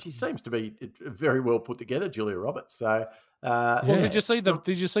strange because she seems to be very well put together, Julia Roberts. So, did you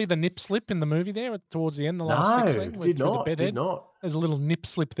see the nip slip in the movie there towards the end, the last sex scene? Did not. There's a little nip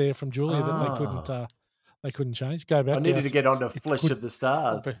slip there from Julia that they couldn't change. Go back. I needed to get onto Flesh of the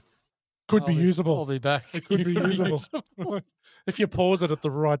Stars. Could be usable. I'll be back. It could be usable if you pause it at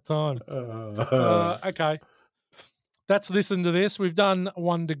the right time. Okay. That's listen to this. We've done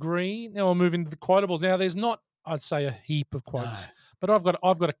 1 degree. Now we'll move into the quotables. Now there's not, I'd say, a heap of quotes, but I've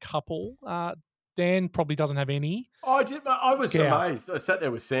got a couple. Dan probably doesn't have any. I did. I was amazed. I sat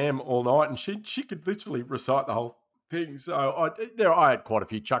there with Sam all night, and she could literally recite the whole thing. So I had quite a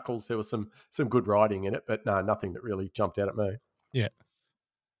few chuckles. There was some good writing in it, but no, nothing that really jumped out at me. Yeah.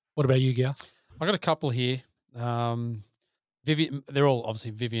 What about you, Gal? I got a couple here. Vivian, they're all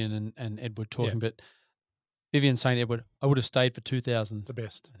obviously Vivian and Edward talking, but. Vivian saying, Edward, I would have stayed for 2,000. The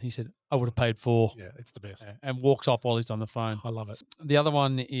best. And he said, I would have paid 4. Yeah, it's the best. And walks off while he's on the phone. I love it. The other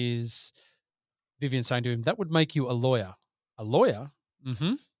one is Vivian saying to him, that would make you a lawyer. A lawyer?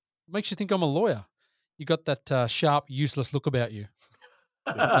 Mm-hmm. Makes you think I'm a lawyer. You got that sharp, useless look about you.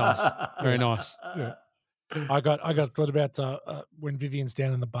 Nice. Very nice. Yeah. I got what about when Vivian's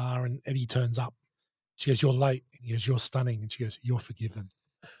down in the bar and Eddie turns up. She goes, you're late. And he goes, you're stunning. And she goes, you're forgiven.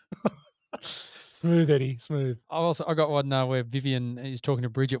 Smooth, Eddie, smooth. I got one where Vivian is talking to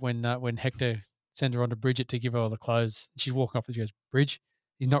Bridget when Hector sent her on to Bridget to give her all the clothes. She's walking up and she goes, Bridge,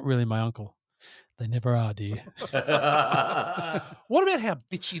 he's not really my uncle. They never are, dear. What about how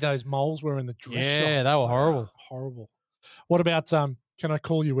bitchy those moles were in the dress shop? Yeah, they were horrible. Horrible. What about, can I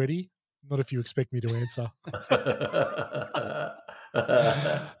call you Eddie? Not if you expect me to answer.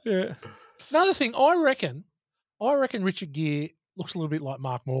 Yeah. Another thing, I reckon Richard Gere looks a little bit like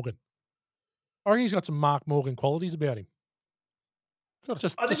Mark Morgan. I reckon he's got some Mark Morgan qualities about him.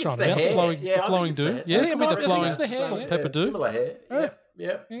 Just I think it's trying the to hair. The flowing do. Yeah, with the flowing pepper do. Similar hair.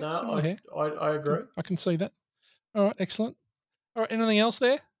 Yeah. Similar hair. I agree. I can see that. All right, excellent. All right, anything else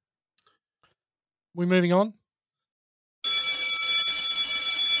there? We moving on?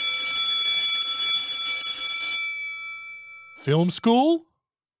 Film school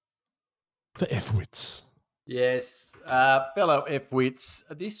for F-wits. Yes, fellow F-wits.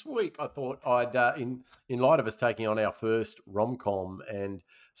 This week I thought I'd, in light of us taking on our first rom-com, and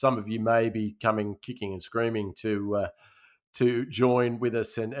some of you may be coming kicking and screaming to join with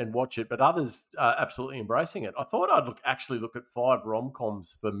us and watch it, but others are absolutely embracing it. I thought I'd look at 5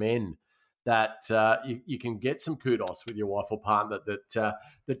 rom-coms for men that you can get some kudos with your wife or partner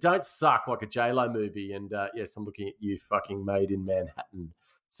that don't suck like a J-Lo movie. And yes, I'm looking at you, fucking Made in Manhattan.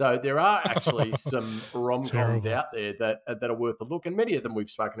 So there are actually some rom-coms out there that are worth a look, and many of them we've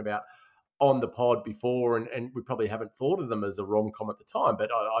spoken about on the pod before, and we probably haven't thought of them as a rom-com at the time, but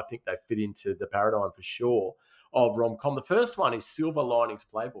I think they fit into the paradigm for sure of rom-com. The first one is Silver Linings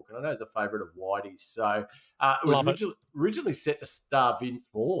Playbook, and I know it's a favourite of Whitey's. So it was originally set to star Vince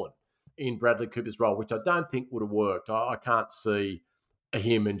Vaughn in Bradley Cooper's role, which I don't think would have worked. I can't see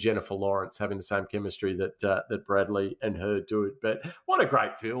him and Jennifer Lawrence having the same chemistry that Bradley and her do. But what a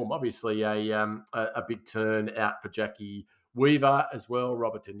great film! Obviously, a big turn out for Jackie Weaver as well.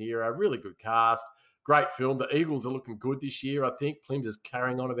 Robert De Niro, really good cast. Great film. The Eagles are looking good this year. I think Plims is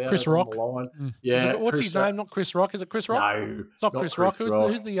carrying on about Chris Rock. On the line. Yeah, what's his name? Not Chris Rock. Is it Chris Rock? No, it's not Chris Rock.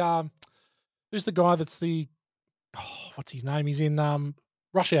 Who's the guy that's the? What's his name? He's in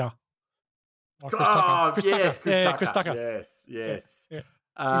Rush Hour. Chris Tucker. Chris Tucker. Yes. Yeah.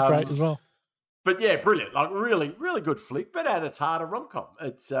 He's great as well. But yeah, brilliant. Like really, really good flick. But at its heart, a rom-com.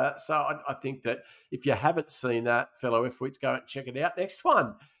 It's so I think that if you haven't seen that, fellow F-wits, go and check it out. Next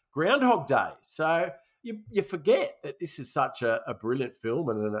one, Groundhog Day. So you forget that this is such a brilliant film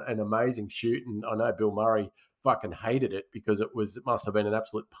and an amazing shoot. And I know Bill Murray fucking hated it because it must have been an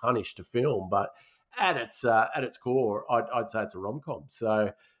absolute punish to film. But at its core, I'd say it's a rom-com.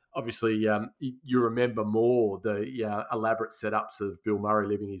 So obviously, you remember more the elaborate setups of Bill Murray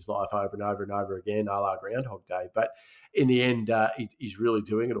living his life over and over and over again, a la Groundhog Day. But in the end, he's really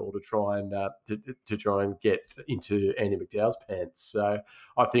doing it all to try and get into Andy McDowell's pants. So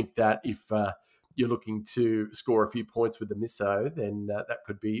I think that if you're looking to score a few points with the misso, then that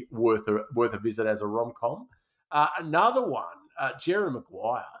could be worth a visit as a rom-com. Another one, Jerry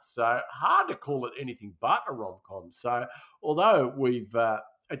Maguire. So hard to call it anything but a rom-com. So although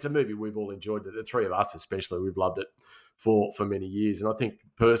it's a movie we've all enjoyed, the three of us especially, we've loved it for many years. And I think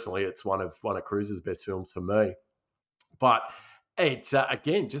personally it's one of Cruise's best films for me. But it's,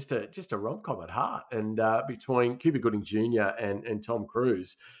 again, just a rom-com at heart. And between Cuba Gooding Jr. and Tom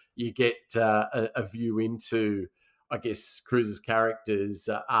Cruise, you get a view into, I guess, Cruise's character's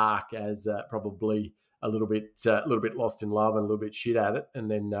arc as probably a little bit lost in love and a little bit shit at it.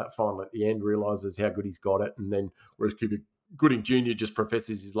 And then finally at the end realises how good he's got it. And then whereas Cuba Gooding Jr. just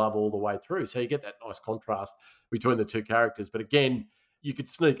professes his love all the way through. So you get that nice contrast between the two characters. But again, you could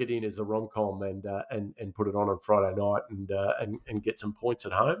sneak it in as a rom-com and put it on Friday night and get some points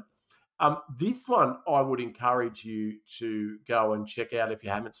at home. This one I would encourage you to go and check out if you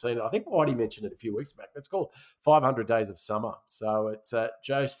haven't seen it. I think Whitey mentioned it a few weeks back. It's called 500 Days of Summer. So it's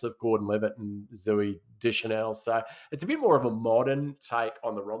Joseph Gordon-Levitt and Zooey Deschanel. So it's a bit more of a modern take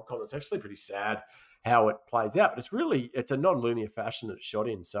on the rom-com. It's actually pretty sad how it plays out, but it's a non-linear fashion that it's shot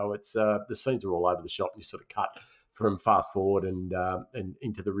in. So it's the scenes are all over the shop, and you sort of cut from fast forward and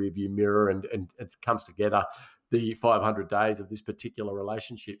into the rearview mirror, and it comes together the 500 days of this particular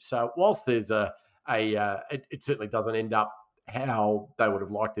relationship. So whilst there's it certainly doesn't end up how they would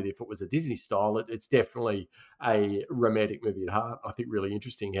have liked it if it was a Disney style. It's definitely a romantic movie at heart. I think really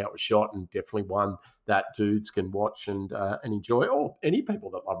interesting how it was shot, and definitely one that dudes can watch and enjoy, or any people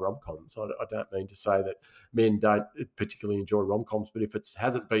that love rom-coms. I don't mean to say that men don't particularly enjoy rom-coms, but if it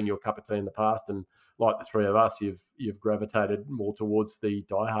hasn't been your cup of tea in the past, and like the three of us, you've gravitated more towards the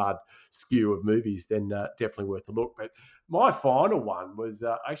die-hard skew of movies, then definitely worth a look. But my final one was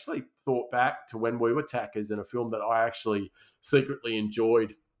actually thought back to when we were tackers, in a film that I actually secretly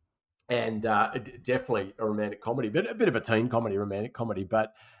enjoyed, and definitely a romantic comedy, but a bit of a teen comedy, romantic comedy.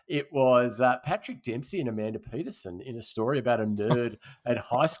 But it was Patrick Dempsey and Amanda Peterson in a story about a nerd at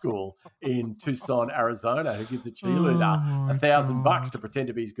high school in Tucson, Arizona, who gives a cheerleader $1,000 to pretend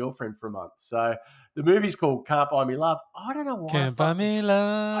to be his girlfriend for a month. So the movie's called Can't Buy Me Love. I don't know why. Can't Buy Me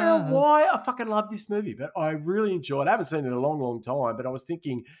Love. I don't know why I fucking love this movie, but I really enjoyed it. I haven't seen it in a long, long time, but I was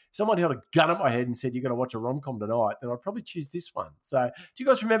thinking, if someone held a gun at my head and said, you're going to watch a rom-com tonight, then I'd probably choose this one. So do you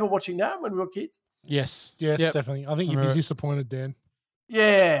guys remember watching that when we were kids? Yes, definitely. I think you'd be disappointed, Dan.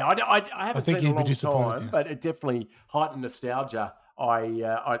 Yeah, I haven't seen it in a long time, but it definitely heightened nostalgia.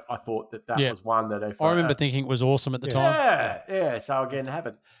 I thought that was one that I remember thinking it was awesome at the time. Yeah. So again,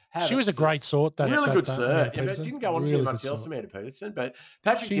 she was a great sort. Really good cert. Yeah, but it didn't go on to do much else, Amanda Peterson. But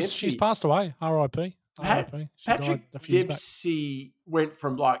Patrick Dempsey, she's passed away. R.I.P. Patrick Dempsey went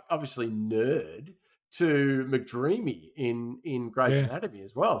from obviously nerd to McDreamy in Grey's Anatomy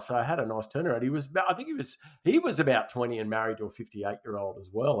as well. So I had a nice turnaround. He was about 20 and married to a 58-year-old as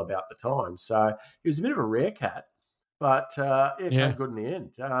well about the time. So he was a bit of a rare cat, but came good in the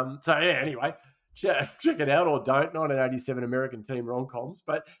end. Anyway, check it out or don't. 1987 American teen rom-coms.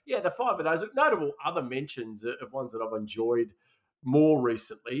 But the 5 of those. Notable other mentions of ones that I've enjoyed more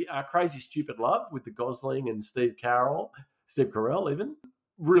recently. Crazy Stupid Love with the Gosling and Steve Carell even.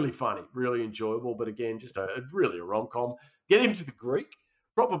 Really funny, really enjoyable, but again, just really a rom-com. Get into the Greek,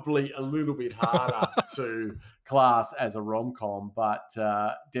 probably a little bit harder to class as a rom-com, but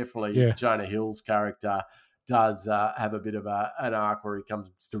definitely Jonah Hill's character does have a bit of an arc where he comes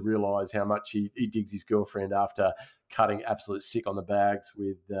to realise how much he digs his girlfriend after cutting absolute sick on the bags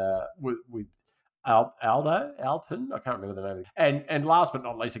with Alton. I can't remember the name. And last but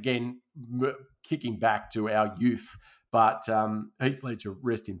not least, again, kicking back to our youth, but Heath Ledger,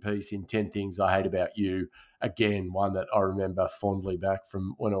 rest in peace, in 10 Things I Hate About You. Again, one that I remember fondly back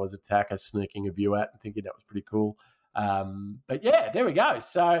from when I was a tacker, sneaking a view at and thinking that was pretty cool. But there we go.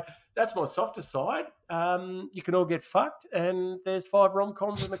 So that's my softer side. You can all get fucked, and there's 5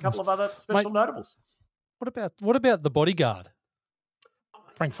 rom-coms and a couple of other special notables. What about The Bodyguard?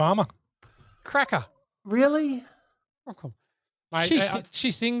 Frank Farmer. Cracker. Really? Rom-com. Mate,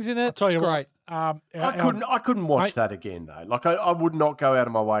 she sings in it. It's great. I couldn't watch that again though. I would not go out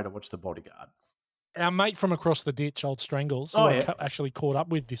of my way to watch The Bodyguard. Our mate from across the ditch, Old Strangles, who I actually caught up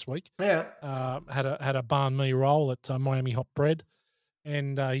with this week. Yeah, had a banh mi roll at Miami Hot Bread,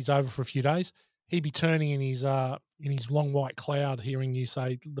 and he's over for a few days. he'd be turning in his long white cloud, hearing you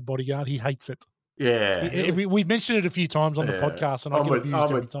say The Bodyguard. He hates it. Yeah. We've mentioned it a few times on the podcast, and I get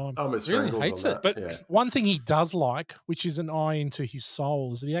abused every time. I'm a Really strangles hates on it. that. But one thing he does like, which is an eye into his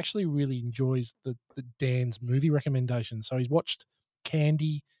soul, is that he actually really enjoys the Dan's movie recommendations. So he's watched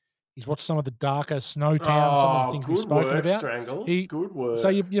Candy. He's watched some of the darker Snowtown, some of the things we've spoken about. Strangles. He- Good work. So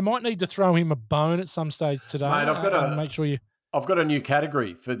you might need to throw him a bone at some stage today. Mate, and make sure you. I've got a new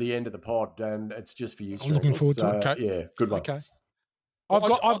category for the end of the pod, and it's just for you. I'm looking Strangles. forward to it. So, yeah, good one. Okay.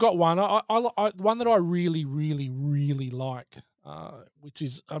 I've got one. I one that I really, really, really like, which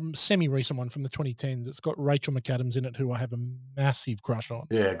is a semi-recent one from the 2010s. It's got Rachel McAdams in it, who I have a massive crush on.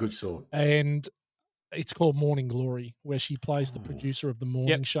 Yeah, good sort. And it's called Morning Glory, where she plays the producer of the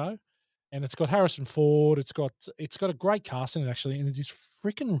morning show. And it's got Harrison Ford. It's got a great cast in it, actually, and it is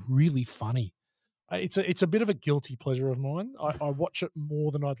freaking really funny. It's a bit of a guilty pleasure of mine. I watch it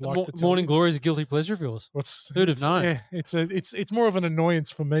more than I'd like to tell Morning you. Glory is a guilty pleasure of yours. Who'd have known? Yeah, it's more of an annoyance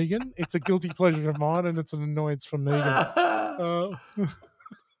for Megan. It's a guilty pleasure of mine, and it's an annoyance for Megan.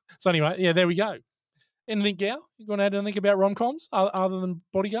 So anyway, yeah, there we go. Anything, Gal? You want to add anything about rom-coms other than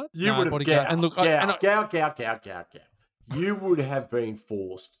Bodyguard? You would have Bodyguard. Gal, And look, Gal. You would have been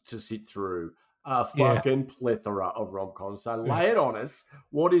forced to sit through a fucking plethora of rom-coms. So lay it on us.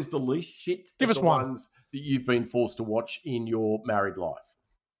 What is the least shit Give of us the one. ones that you've been forced to watch in your married life?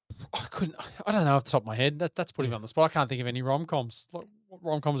 I don't know off the top of my head. That's putting me on the spot. I can't think of any rom-coms. Like, what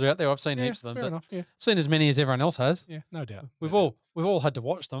rom-coms are out there? I've seen heaps of them. Fair but enough, yeah. I've seen as many as everyone else has. Yeah, no doubt. We've all had to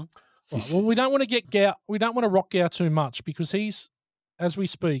watch them. Right, well, we don't want to get Gow. We don't want to rock Gow too much because he's, as we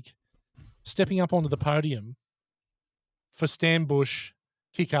speak, stepping up onto the podium for Stan Bush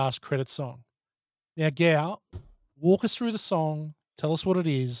kick-ass credit song. Now, Gow, walk us through the song, tell us what it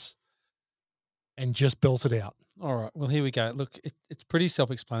is, and just belt it out. All right. Well, here we go. Look, it's pretty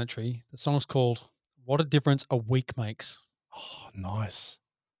self-explanatory. The song's called "What a Difference a Week Makes." Oh, nice.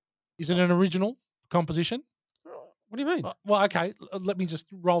 Is it an original composition? What do you mean? Well, okay. Let me just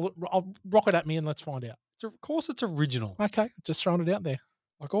roll it. I'll rock it at me and let's find out. Of course, it's original. Okay, just throwing it out there.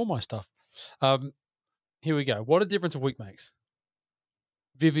 Like all my stuff. Here we go. What a difference a week makes.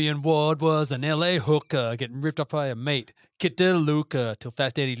 Vivian Ward was an LA hooker getting ripped off by a mate. Kit DeLuca till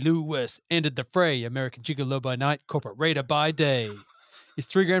Fast Eddie Lewis ended the fray. American gigolo by night, corporate raider by day. It's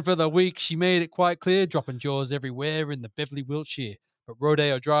 $3,000 for the week. She made it quite clear, dropping jaws everywhere in the Beverly, Wiltshire. But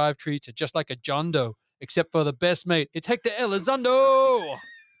Rodeo Drive treats her just like a John Doe, except for the best mate. It's Hector Elizondo.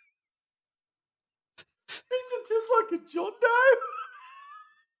 Treats it just like a John Doe?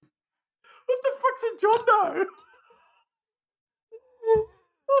 What the fuck's a John Doe?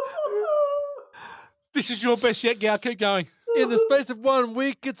 This is your best yet, Gow. Keep going. In the space of 1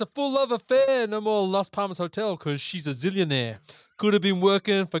 week, it's a full love affair. No more Las Palmas Hotel because she's a zillionaire. Could have been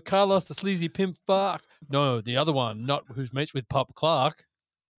working for Carlos, the sleazy pimp fuck. No, the other one, not who's mates with Pop Clark.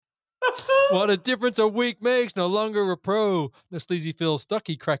 What a difference a week makes. No longer a pro. The sleazy Phil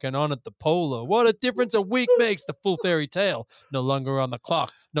Stuckey cracking on at the polo. What a difference a week makes. The full fairy tale. No longer on the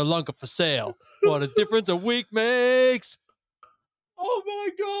clock. No longer for sale. What a difference a week makes. Oh my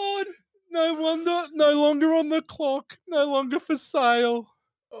God. No wonder. No longer on the clock. No longer for sale.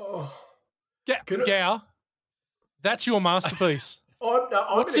 Oh. Gow, that's your masterpiece.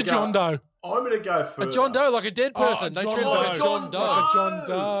 What's a John Doe? I'm going to go further. A John Doe, like a dead person. They treat it like a John John Doe. Doe. John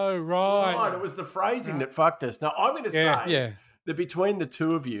Doe, right. It was the phrasing that fucked us. Now, I'm going to say that between the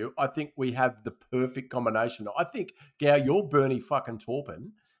two of you, I think we have the perfect combination. I think, Gow, you're Bernie fucking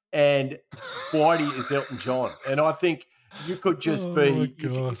Taupin and Whitey is Elton John. And I think you could just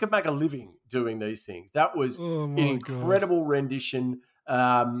you could make a living doing these things. That was an incredible rendition.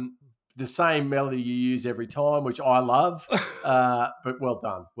 The same melody you use every time, which I love. But well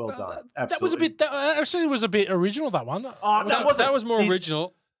done. Well done. Absolutely. That actually was a bit original, that one. That was more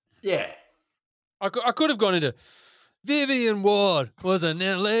original. Yeah. I could have gone into Vivian Ward was an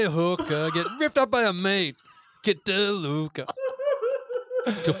LA hooker getting ripped up by a mate. Kit DeLuca.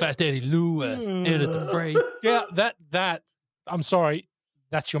 Till Fast Eddie Lewis ended the fray. Yeah, that I'm sorry.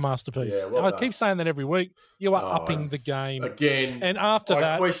 That's your masterpiece. Yeah, well I done. keep saying that every week. You are upping the game. Again, and after I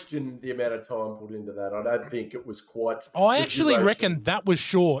that, question the amount of time put into that. I don't think it was quite. I actually reckon that was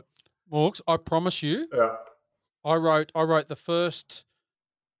short. Morgs, I promise you. Yeah. I wrote the first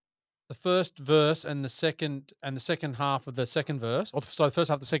verse and the second half of the second verse. So the first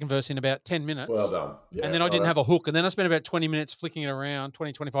half of the second verse in about 10 minutes. Well done. Yeah, and then I didn't have a hook. And then I spent about 20 minutes flicking it around,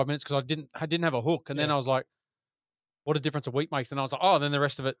 20, 25 minutes because I didn't have a hook. And then I was like, what a difference a week makes. And I was like, oh, then the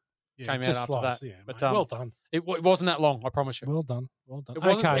rest of it came out after that. Yeah, but well done. It wasn't that long, I promise you. Well done. Well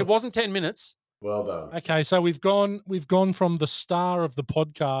done. It wasn't 10 minutes. Well done. Okay, so we've gone from the star of the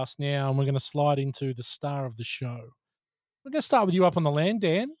podcast now, and we're going to slide into the star of the show. We're going to start with you up on the land,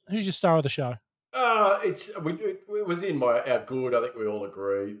 Dan. Who's your star of the show? It was in our good. I think we all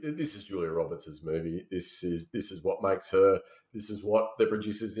agree. This is Julia Roberts' movie. This is what makes her. This is what the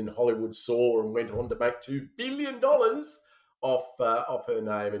producers in Hollywood saw and went on to make $2 billion off her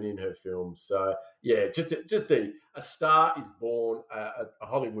name and in her films. So yeah, a star is born. A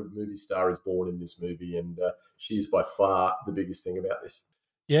Hollywood movie star is born in this movie, and she is by far the biggest thing about this.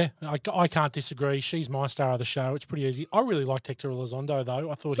 Yeah, I can't disagree. She's my star of the show. It's pretty easy. I really liked Hector Elizondo,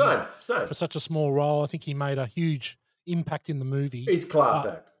 though. I thought same. For such a small role, I think he made a huge impact in the movie. He's class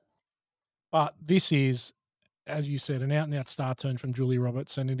act. But this is, as you said, an out-and-out star turn from Julia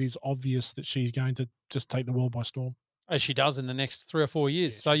Roberts, and it is obvious that she's going to just take the world by storm. As she does in the next 3 or 4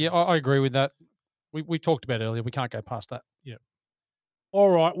 years. So, yeah, I agree with that. We talked about it earlier. We can't go past that. Yeah. All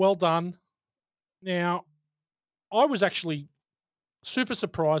right, well done. Now, I was actually super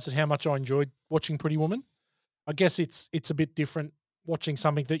surprised at how much I enjoyed watching Pretty Woman. I guess it's a bit different watching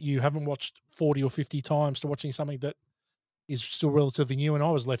something that you haven't watched 40 or 50 times to watching something that is still relatively new, and I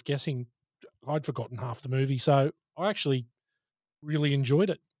was left guessing. I'd forgotten half the movie, so I actually really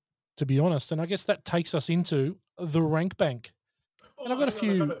enjoyed it, to be honest. And I guess that takes us into the rank bank. And I've got a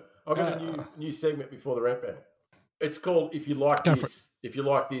few. I've got a new segment before the rank bank. It's called "If You Like This." If you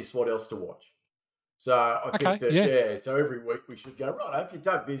like this, what else to watch? So I think that so every week we should go right. If you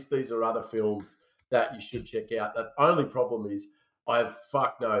dug this, these are other films that you should check out. The only problem is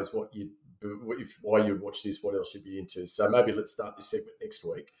fuck knows why you'd watch this, what else you'd be into. So maybe let's start this segment next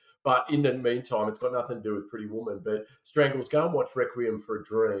week. But in the meantime, it's got nothing to do with Pretty Woman. But Strangles, go and watch Requiem for a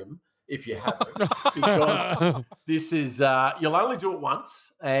Dream if you haven't, because this is you'll only do it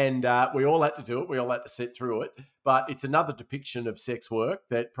once, and we all had to do it. We all had to sit through it. But it's another depiction of sex work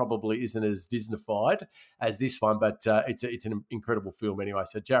that probably isn't as Disney-fied as this one, but it's an incredible film anyway.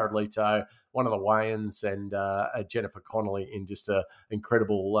 So Jared Leto, one of the Wayans, and Jennifer Connelly in just an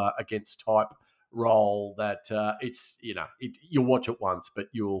incredible against type role that you'll watch it once, but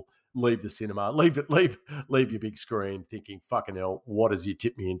you'll leave the cinema, leave your big screen thinking, fucking hell, what has you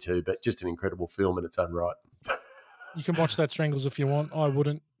tipped me into? But just an incredible film in its own right. You can watch that, Strangles, if you want. I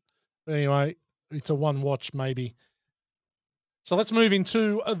wouldn't. But anyway, it's a one watch maybe. So let's move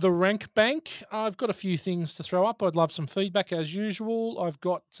into the rank bank. I've got a few things to throw up. I'd love some feedback as usual. I've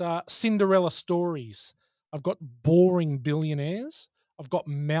got Cinderella Stories. I've got Boring Billionaires. I've got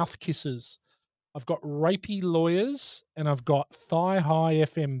Mouth Kisses. I've got Rapey Lawyers, and I've got Thigh High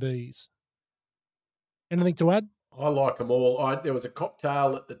FMBs. Anything to add? I like them all. There was a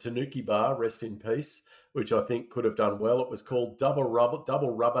cocktail at the Tanuki Bar, rest in peace, which I think could have done well. It was called Double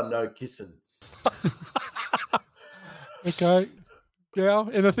Rubber, No Kissing. Okay. Gal,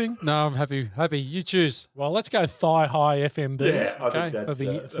 anything? No, I'm happy. You choose. Well, let's go Thigh High FMBs. Yeah, I think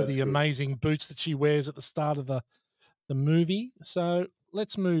that's for the amazing boots that she wears at the start of the movie. So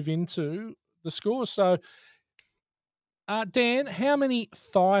let's move into the score. So, Dan, how many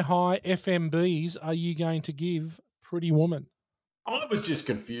Thigh High FMBs are you going to give Pretty Woman? I was just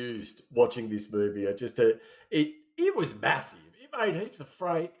confused watching this movie. It was massive. It made heaps of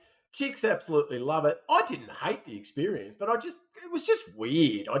freight. Chicks absolutely love it. I didn't hate the experience, but it was just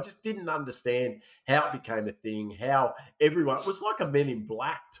weird. I just didn't understand how it became a thing, how everyone, it was like a Men in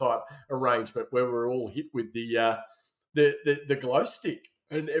Black type arrangement where we were all hit with the glow stick.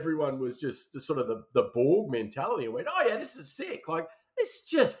 And everyone was just the Borg mentality and went, oh, yeah, this is sick. Like, it's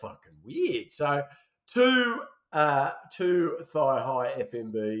just fucking weird. So two Thigh High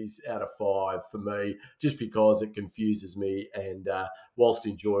FMBs out of 5 for me, just because it confuses me. And whilst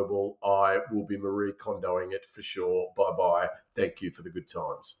enjoyable, I will be Marie Kondoing it for sure. Bye-bye. Thank you for the good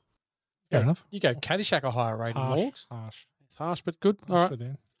times. Fair enough. You go Caddyshack a higher rating, Morgs. Harsh. It's harsh, but good. All right.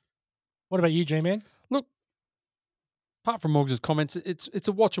 What about you, G-Man? Look, apart from Morgs' comments, it's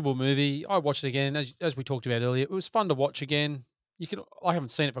a watchable movie. I watched it again, as we talked about earlier. It was fun to watch again. I haven't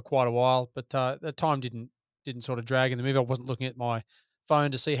seen it for quite a while, but the time didn't sort of drag in the movie. I wasn't looking at my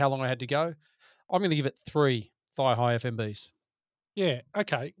phone to see how long I had to go. I'm going to give it 3 Thigh High FMBs. Yeah,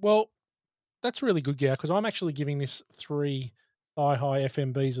 okay. Well, that's really good, Gow, because I'm actually giving this 3 Thigh High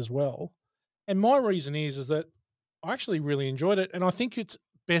FMBs as well. And my reason is that I actually really enjoyed it, and I think it's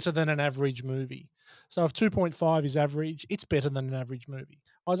better than an average movie. So if 2.5 is average, it's better than an average movie.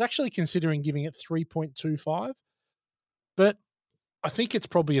 I was actually considering giving it 3.25, but I think it's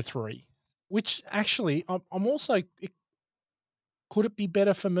probably a 3, which actually I'm also, could it be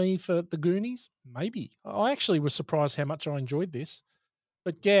better for me for The Goonies? Maybe. I actually was surprised how much I enjoyed this.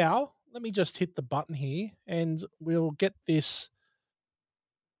 But Gow, let me just hit the button here and we'll get this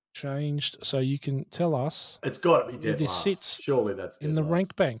changed so you can tell us. It's got to be where dead this last. sits Surely that's dead in the last.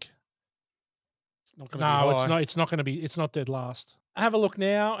 rank bank. It's not going to No, be it's high. not. It's not going to be. It's not dead last. Have a look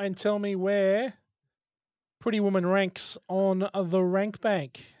now and tell me where Pretty Woman ranks on the rank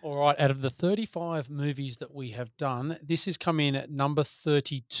bank. All right, out of the 35 movies that we have done, this has come in at number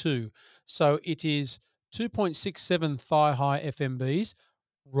 32. So it is 2.67 thigh-high FMBs,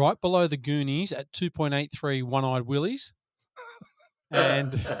 right below the Goonies at 2.83 One-Eyed Willies,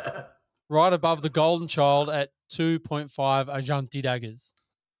 and right above the Golden Child at 2.5 Ajanti Daggers.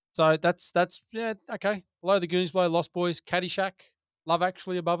 So that's yeah, okay. Below the Goonies, below Lost Boys, Caddyshack, Love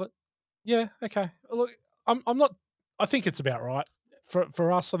Actually above it. Yeah. Okay. Look, I'm not. I think it's about right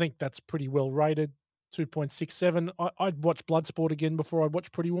for us. I think that's pretty well rated. 2.67. I'd watch Bloodsport again before I'd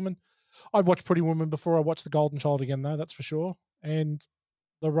watch Pretty Woman. I'd watch Pretty Woman before I watch The Golden Child again, though. That's for sure. And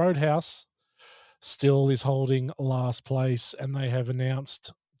The Roadhouse still is holding last place, and they have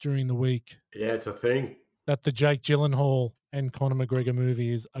announced during the week. Yeah, it's a thing. That the Jake Gyllenhaal and Conor McGregor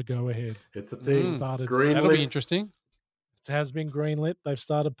movie is a go ahead. It's a thing. That'll be interesting. It has been greenlit. They've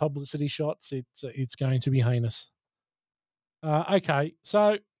started publicity shots. It's going to be heinous. Okay,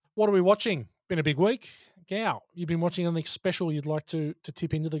 so what are we watching? Been a big week. Gow, you've been watching anything special you'd like to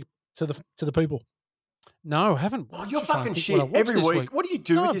tip into the people? No, haven't. Oh, you're fucking shit. Every week. What do you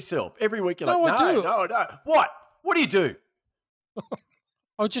do with yourself? Every week you're like, no. What? What do you do?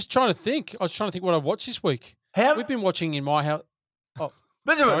 I was just trying to think. I was trying to think what I watched this week. We've been watching in my house. Oh,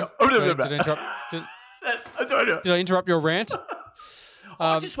 sorry. Did I interrupt your rant?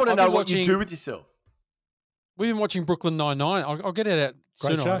 I just want to know what you do with yourself. We've been watching Brooklyn Nine-Nine. I'll get it out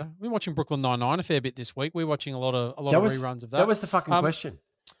Great sooner. show. or later. We've been watching Brooklyn Nine-Nine a fair bit this week. We're watching a lot of reruns of that. That was the fucking question.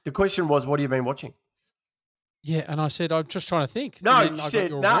 The question was, what have you been watching? Yeah, and I said, I'm just trying to think. No, And then you I got said,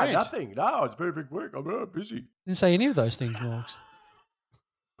 your no, rant. nothing. No, it's been a big week. I'm busy. Didn't say any of those things, Morgs.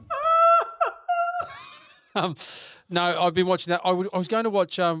 No, I've been watching that. I was going to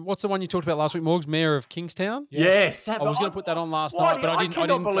watch, what's the one you talked about last week, Morgs? Mayor of Kingstown? Yes. I was going to put that on last night, but I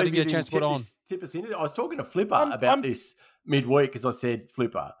didn't get a chance to put it on. Tip us into it. I was talking to Flipper about this midweek because I said,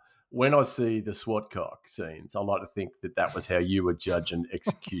 Flipper, when I see the SWAT cock scenes, I like to think that was how you would judge an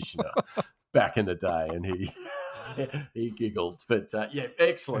executioner back in the day. And he giggled. But yeah,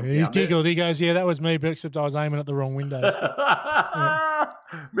 excellent. He's giggled. He goes, yeah, that was me, but except I was aiming at the wrong windows.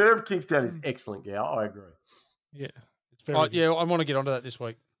 Mayor of Kingstown is excellent, Gow. I agree. Yeah. It's very good. Yeah, I want to get onto that this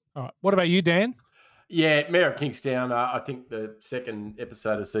week. All right. What about you, Dan? Yeah, Mayor of Kingstown. I think the second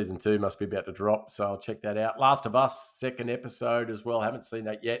episode of season 2 must be about to drop, so I'll check that out. Last of Us, second episode as well. Haven't seen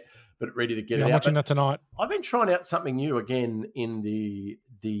that yet, but ready to get it out. I'm watching that tonight. I've been trying out something new again in the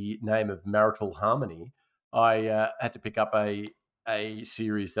name of Marital Harmony. I had to pick up a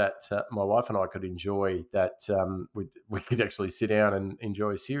series that my wife and I could enjoy, that we could actually sit down and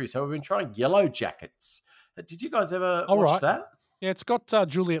enjoy a series. So we've been trying Yellow Jackets. Did you guys ever watch that? Yeah, it's got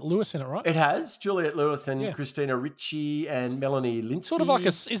Juliette Lewis in it, right? It has Juliette Lewis and Christina Ricci and Melanie Linsky. Sort of like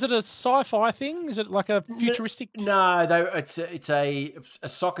is it a sci-fi thing? Is it like a futuristic? No, it's a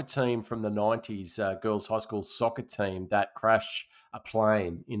soccer team from the 90s, girls' high school soccer team that crash a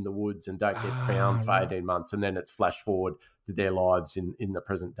plane in the woods and don't get found for 18 months. And then it's flash forward to their lives in the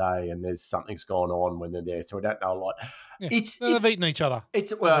present day, and there's something's going on when they're there. So we don't know a lot. Yeah. They've eaten each other.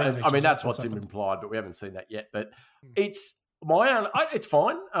 That's what's implied, but we haven't seen that yet. But it's it's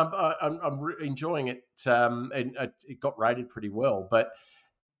fine. I'm enjoying it, and it got rated pretty well. But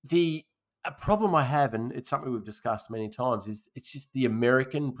a problem I have, and it's something we've discussed many times, is it's just the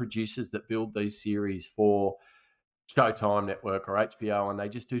American producers that build these series for Showtime Network or HBO, and they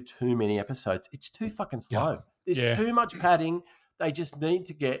just do too many episodes. It's too fucking slow. There's too much padding. They just need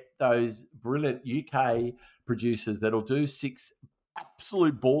to get those brilliant UK producers that'll do 6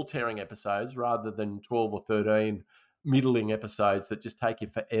 absolute ball-tearing episodes rather than 12 or 13 middling episodes that just take you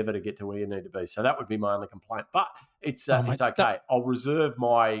forever to get to where you need to be. So that would be my only complaint. But it's okay. I'll reserve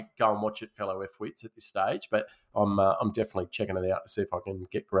my go and watch it fellow F-wits at this stage, but I'm definitely checking it out to see if I can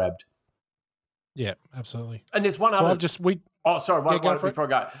get grabbed. Yeah, absolutely. And there's one other. One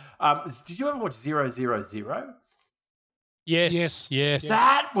before I go. Did you ever watch 000? Yes.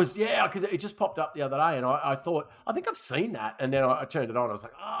 That was, because it just popped up the other day, and I thought, I think I've seen that. And then I turned it on. I was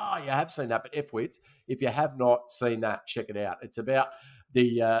like, I have seen that. But F-wits, if you have not seen that, check it out. It's about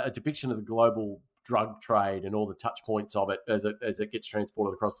a depiction of the global drug trade and all the touch points of it as it gets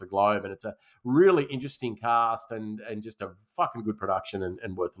transported across the globe. And it's a really interesting cast and just a fucking good production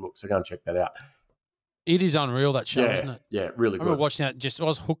and worth a look. So go and check that out. It is unreal, that show, isn't it? Yeah, really good. I remember watching that. I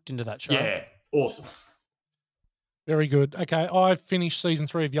was hooked into that show. Yeah, awesome. Very good. Okay, I finished season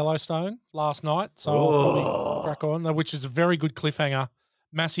 3 of Yellowstone last night, so I'll probably crack on, which is a very good cliffhanger.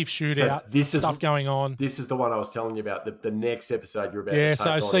 Massive shootout. this is stuff going on. This is the one I was telling you about. The next episode you're about. Yeah. to So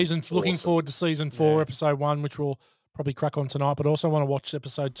take on is looking awesome. forward to season 4, episode 1, which we'll probably crack on tonight. But also want to watch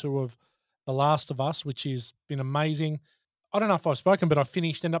episode 2 of The Last of Us, which has been amazing. I don't know if I've spoken, but I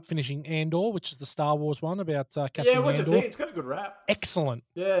ended up finishing Andor, which is the Star Wars one about Cassian Yeah, what do you Andor. think? It's got a good rap. Excellent.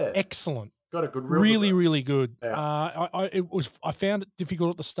 Yeah, Excellent. got a good. Really good. Yeah. I found it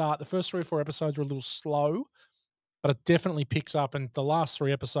difficult at the start. The first 3 or 4 episodes are a little slow, but it definitely picks up. And the last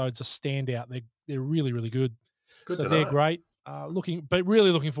 3 episodes are standout. They're really good. Good So to they're know. great.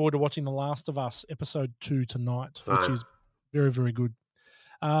 Really looking forward to watching The Last of Us episode 2 tonight, which Same. is very good.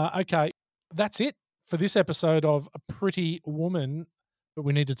 Okay, that's it for this episode of A Pretty Woman. But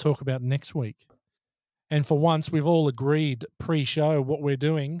we need to talk about next week. And for once, we've all agreed pre-show what we're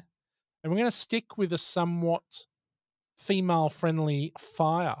doing. And we're going to stick with a somewhat female-friendly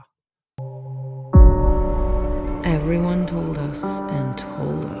fire. Everyone told us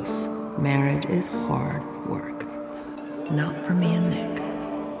marriage is hard work. Not for me and Nick.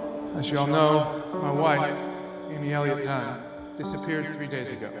 As you all know, my wife, Amy Elliott Dunn, disappeared 3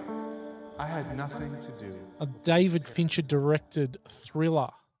 days ago. I had nothing to do. A David Fincher directed thriller,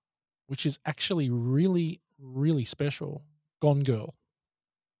 which is actually really special. Gone Girl,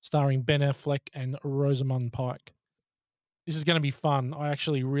 starring Ben Affleck and Rosamund Pike. This is going to be fun. I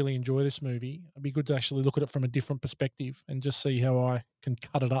actually really enjoy this movie. It'd be good to actually look at it from a different perspective and just see how I can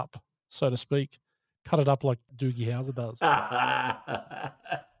cut it up, so to speak. Cut it up like Doogie Howser does.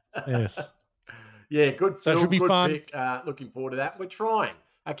 Yes. Yeah, good. So it film, should be good fun. Pick. Looking forward to that. We're trying.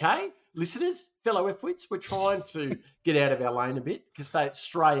 Okay, listeners, fellow F-wits, we're trying to get out of our lane a bit,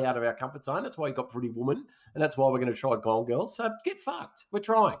 stray out of our comfort zone. That's why you got Pretty Woman, and that's why we're going to try Gone Girl. So get fucked. We're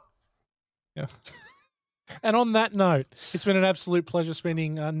trying. Yeah. And on that note, it's been an absolute pleasure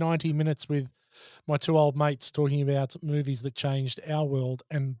spending 90 minutes with my 2 old mates talking about movies that changed our world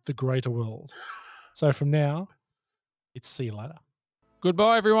and the greater world. So from now, it's see you later.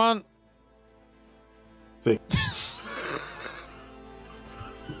 Goodbye, everyone. See.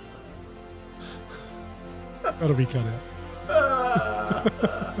 That'll be cut out.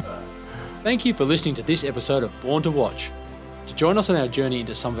 Thank you for listening to this episode of Born to Watch. To join us on our journey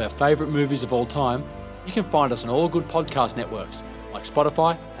into some of our favourite movies of all time, you can find us on all good podcast networks like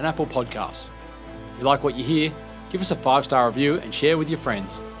Spotify and Apple Podcasts. If you like what you hear, give us a 5-star review and share with your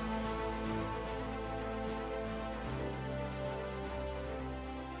friends.